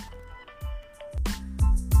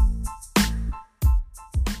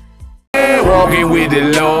 Walking with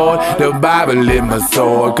the Lord, the Bible in my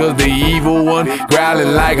sword, cause the evil one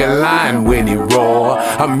growling like a lion when he roar.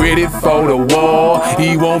 I'm ready for the war,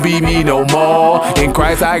 he won't beat me no more. In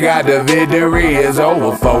Christ I got the victory, it's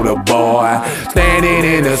over for the boy. Standing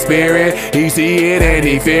in the spirit, he see it and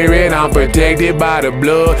he fear it. I'm protected by the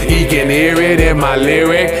blood, he can hear it in my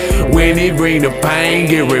lyric. When he bring the pain,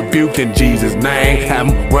 get rebuked in Jesus' name.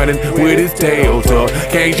 I'm running with his tail tucked,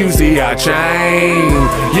 can't you see I change?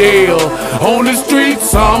 Yeah. On the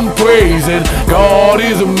streets I'm praising, God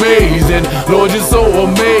is amazing, Lord you're so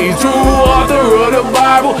amazing. True author of the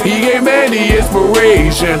Bible, he gave man the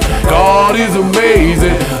inspiration. God is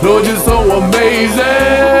amazing, Lord you're so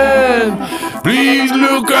amazing. Please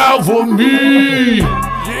look out for me.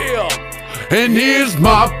 Yeah. And here's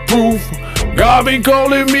my proof, God been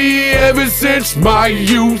calling me ever since my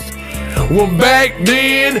youth. Well, back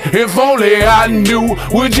then, if only I knew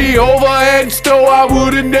what Jehovah had in store, I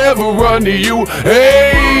would've never run to you.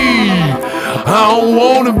 Hey, I don't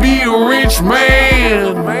wanna be a rich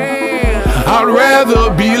man. I'd rather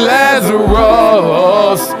be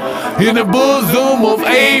Lazarus in the bosom of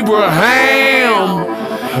Abraham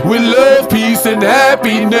with love, peace, and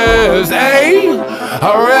happiness. Hey,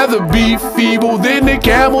 I'd rather be feeble than the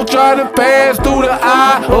camel trying to pass through the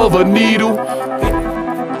eye of a needle.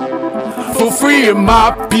 For freeing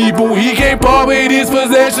my people, he can't part with his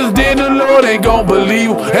possessions, then the Lord ain't gon' believe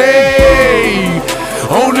him. Hey,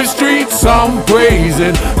 on the streets I'm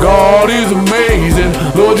praising, God is amazing,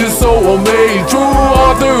 Lord you're so amazing. True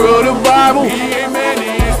author of the Bible, he gave man the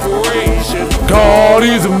inspiration. God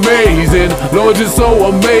is amazing, Lord you're so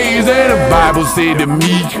amazing. The Bible said the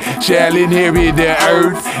meek shall inherit the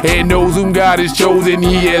earth, and those whom God has chosen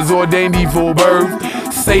he has ordained thee for birth.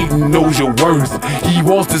 Satan knows your worth, he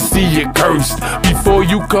wants to see you cursed. Before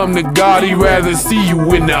you come to God, he'd rather see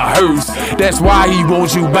you in the hearse. That's why he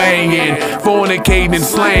wants you banging, fornicating and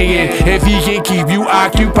slanging. If he can keep you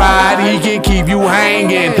occupied, he can keep you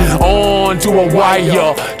hanging on to a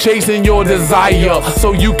wire, chasing your desire,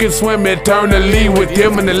 so you can swim eternally with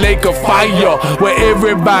him in the lake of fire, where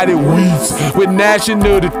everybody weeps with gnashing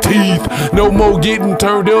of the teeth. No more getting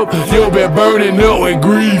turned up, you'll be burning up with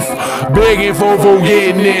grief, begging for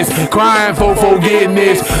forgiveness, crying for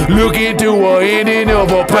forgiveness, looking to an ending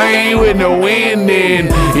of a pain with no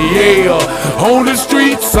ending. Yeah, on the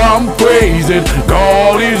streets I'm praising,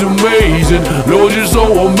 God is amazing, Lord you're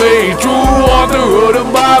so amazing. True author of the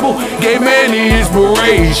Bible, gave man the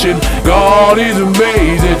inspiration. God is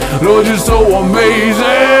amazing, Lord you're so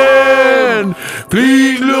amazing.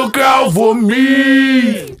 Please look out for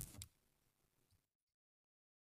me.